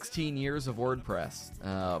are, 16 years of WordPress.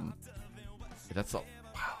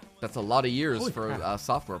 That's a lot of years Holy for crap. a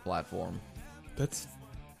software platform. That's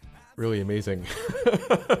really amazing.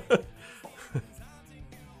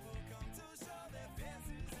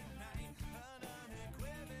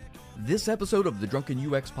 This episode of the Drunken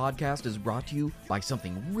UX podcast is brought to you by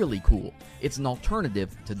something really cool. It's an alternative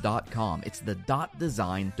to .com. It's the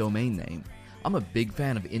 .design domain name. I'm a big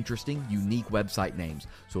fan of interesting, unique website names.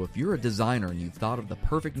 So if you're a designer and you've thought of the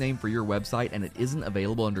perfect name for your website and it isn't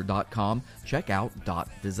available under .com, check out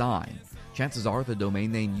 .design. Chances are the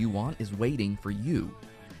domain name you want is waiting for you.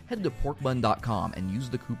 Head to porkbun.com and use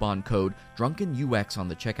the coupon code DrunkenUX on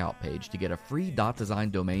the checkout page to get a free .design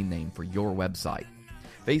domain name for your website.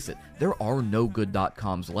 Face it, there are no good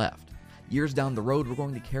 .coms left. Years down the road, we're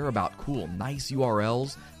going to care about cool, nice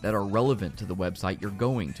URLs that are relevant to the website you're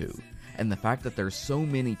going to. And the fact that there's so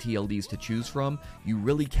many TLDs to choose from, you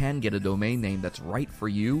really can get a domain name that's right for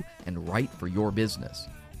you and right for your business.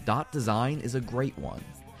 .design is a great one.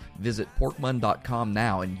 Visit porkbun.com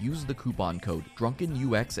now and use the coupon code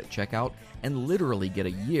DrunkenUX at checkout and literally get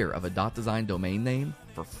a year of a .design domain name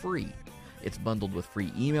for free. It's bundled with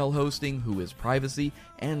free email hosting, Whois Privacy,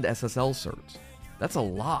 and SSL certs. That's a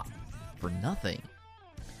lot for nothing.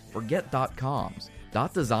 Forget .coms.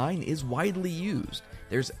 .design is widely used.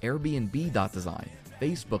 There's Airbnb.design,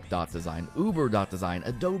 Facebook.design, Uber.design,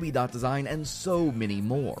 Adobe.design, and so many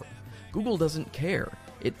more. Google doesn't care.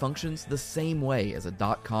 It functions the same way as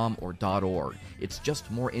a .com or .org. It's just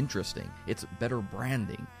more interesting. It's better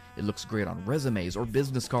branding. It looks great on resumes or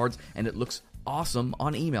business cards, and it looks awesome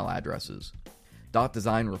on email addresses.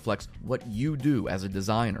 .design reflects what you do as a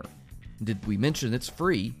designer. Did we mention it's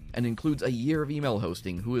free and includes a year of email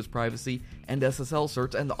hosting, Whois Privacy, and SSL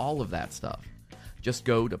certs, and all of that stuff. Just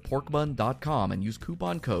go to porkbun.com and use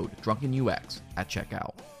coupon code DrunkenUX at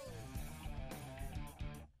checkout.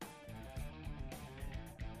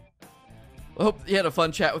 I hope you had a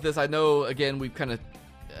fun chat with this. I know, again, we've kind of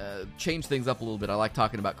changed things up a little bit. I like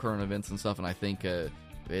talking about current events and stuff, and I think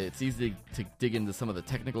it's easy to dig into some of the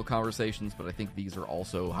technical conversations, but I think these are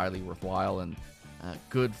also highly worthwhile and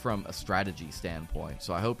good from a strategy standpoint.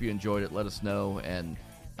 So I hope you enjoyed it. Let us know. And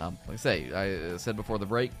like I say, I said before the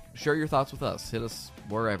break, share your thoughts with us. Hit us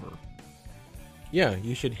wherever. Yeah,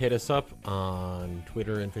 you should hit us up on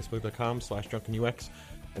Twitter and Facebook.com/DrunkenUX,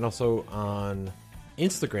 and also on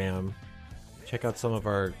Instagram. Check out some of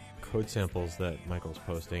our code samples that Michael's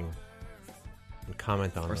posting and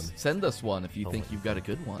comment on Or them. send us one if you think you've got a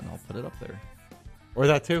good one. I'll put it up there. Or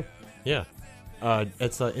that too. Yeah.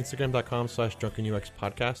 It's Instagram.com/DrunkenUX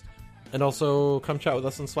podcast. And also come chat with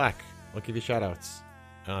us on Slack. I'll give you shout outs.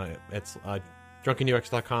 It's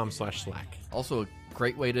drunkenux.com/Slack. Also a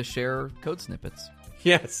great way to share code snippets.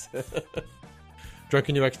 Yes.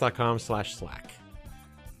 drunkenux.com/Slack.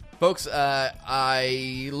 Folks,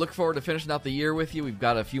 I look forward to finishing out the year with you. We've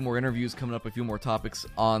got a few more interviews coming up, a few more topics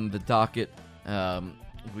on the docket.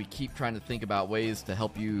 We keep trying to think about ways to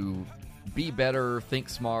help you be better, think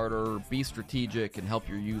smarter, be strategic, and help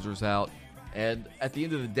your users out. And at the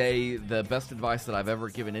end of the day, the best advice that I've ever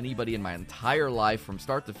given anybody in my entire life, from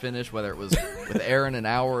start to finish, whether it was with Aaron an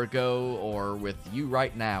hour ago or with you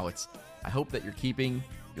right now, it's I hope that you're keeping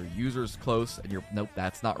your users close. And you're nope,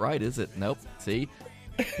 that's not right, is it? Nope. See.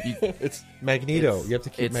 It's Magneto. You have to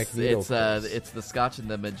keep Magneto. It's the Scotch and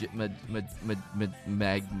the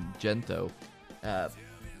Magento.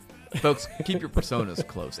 Folks, keep your personas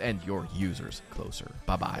close and your users closer.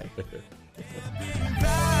 Bye-bye.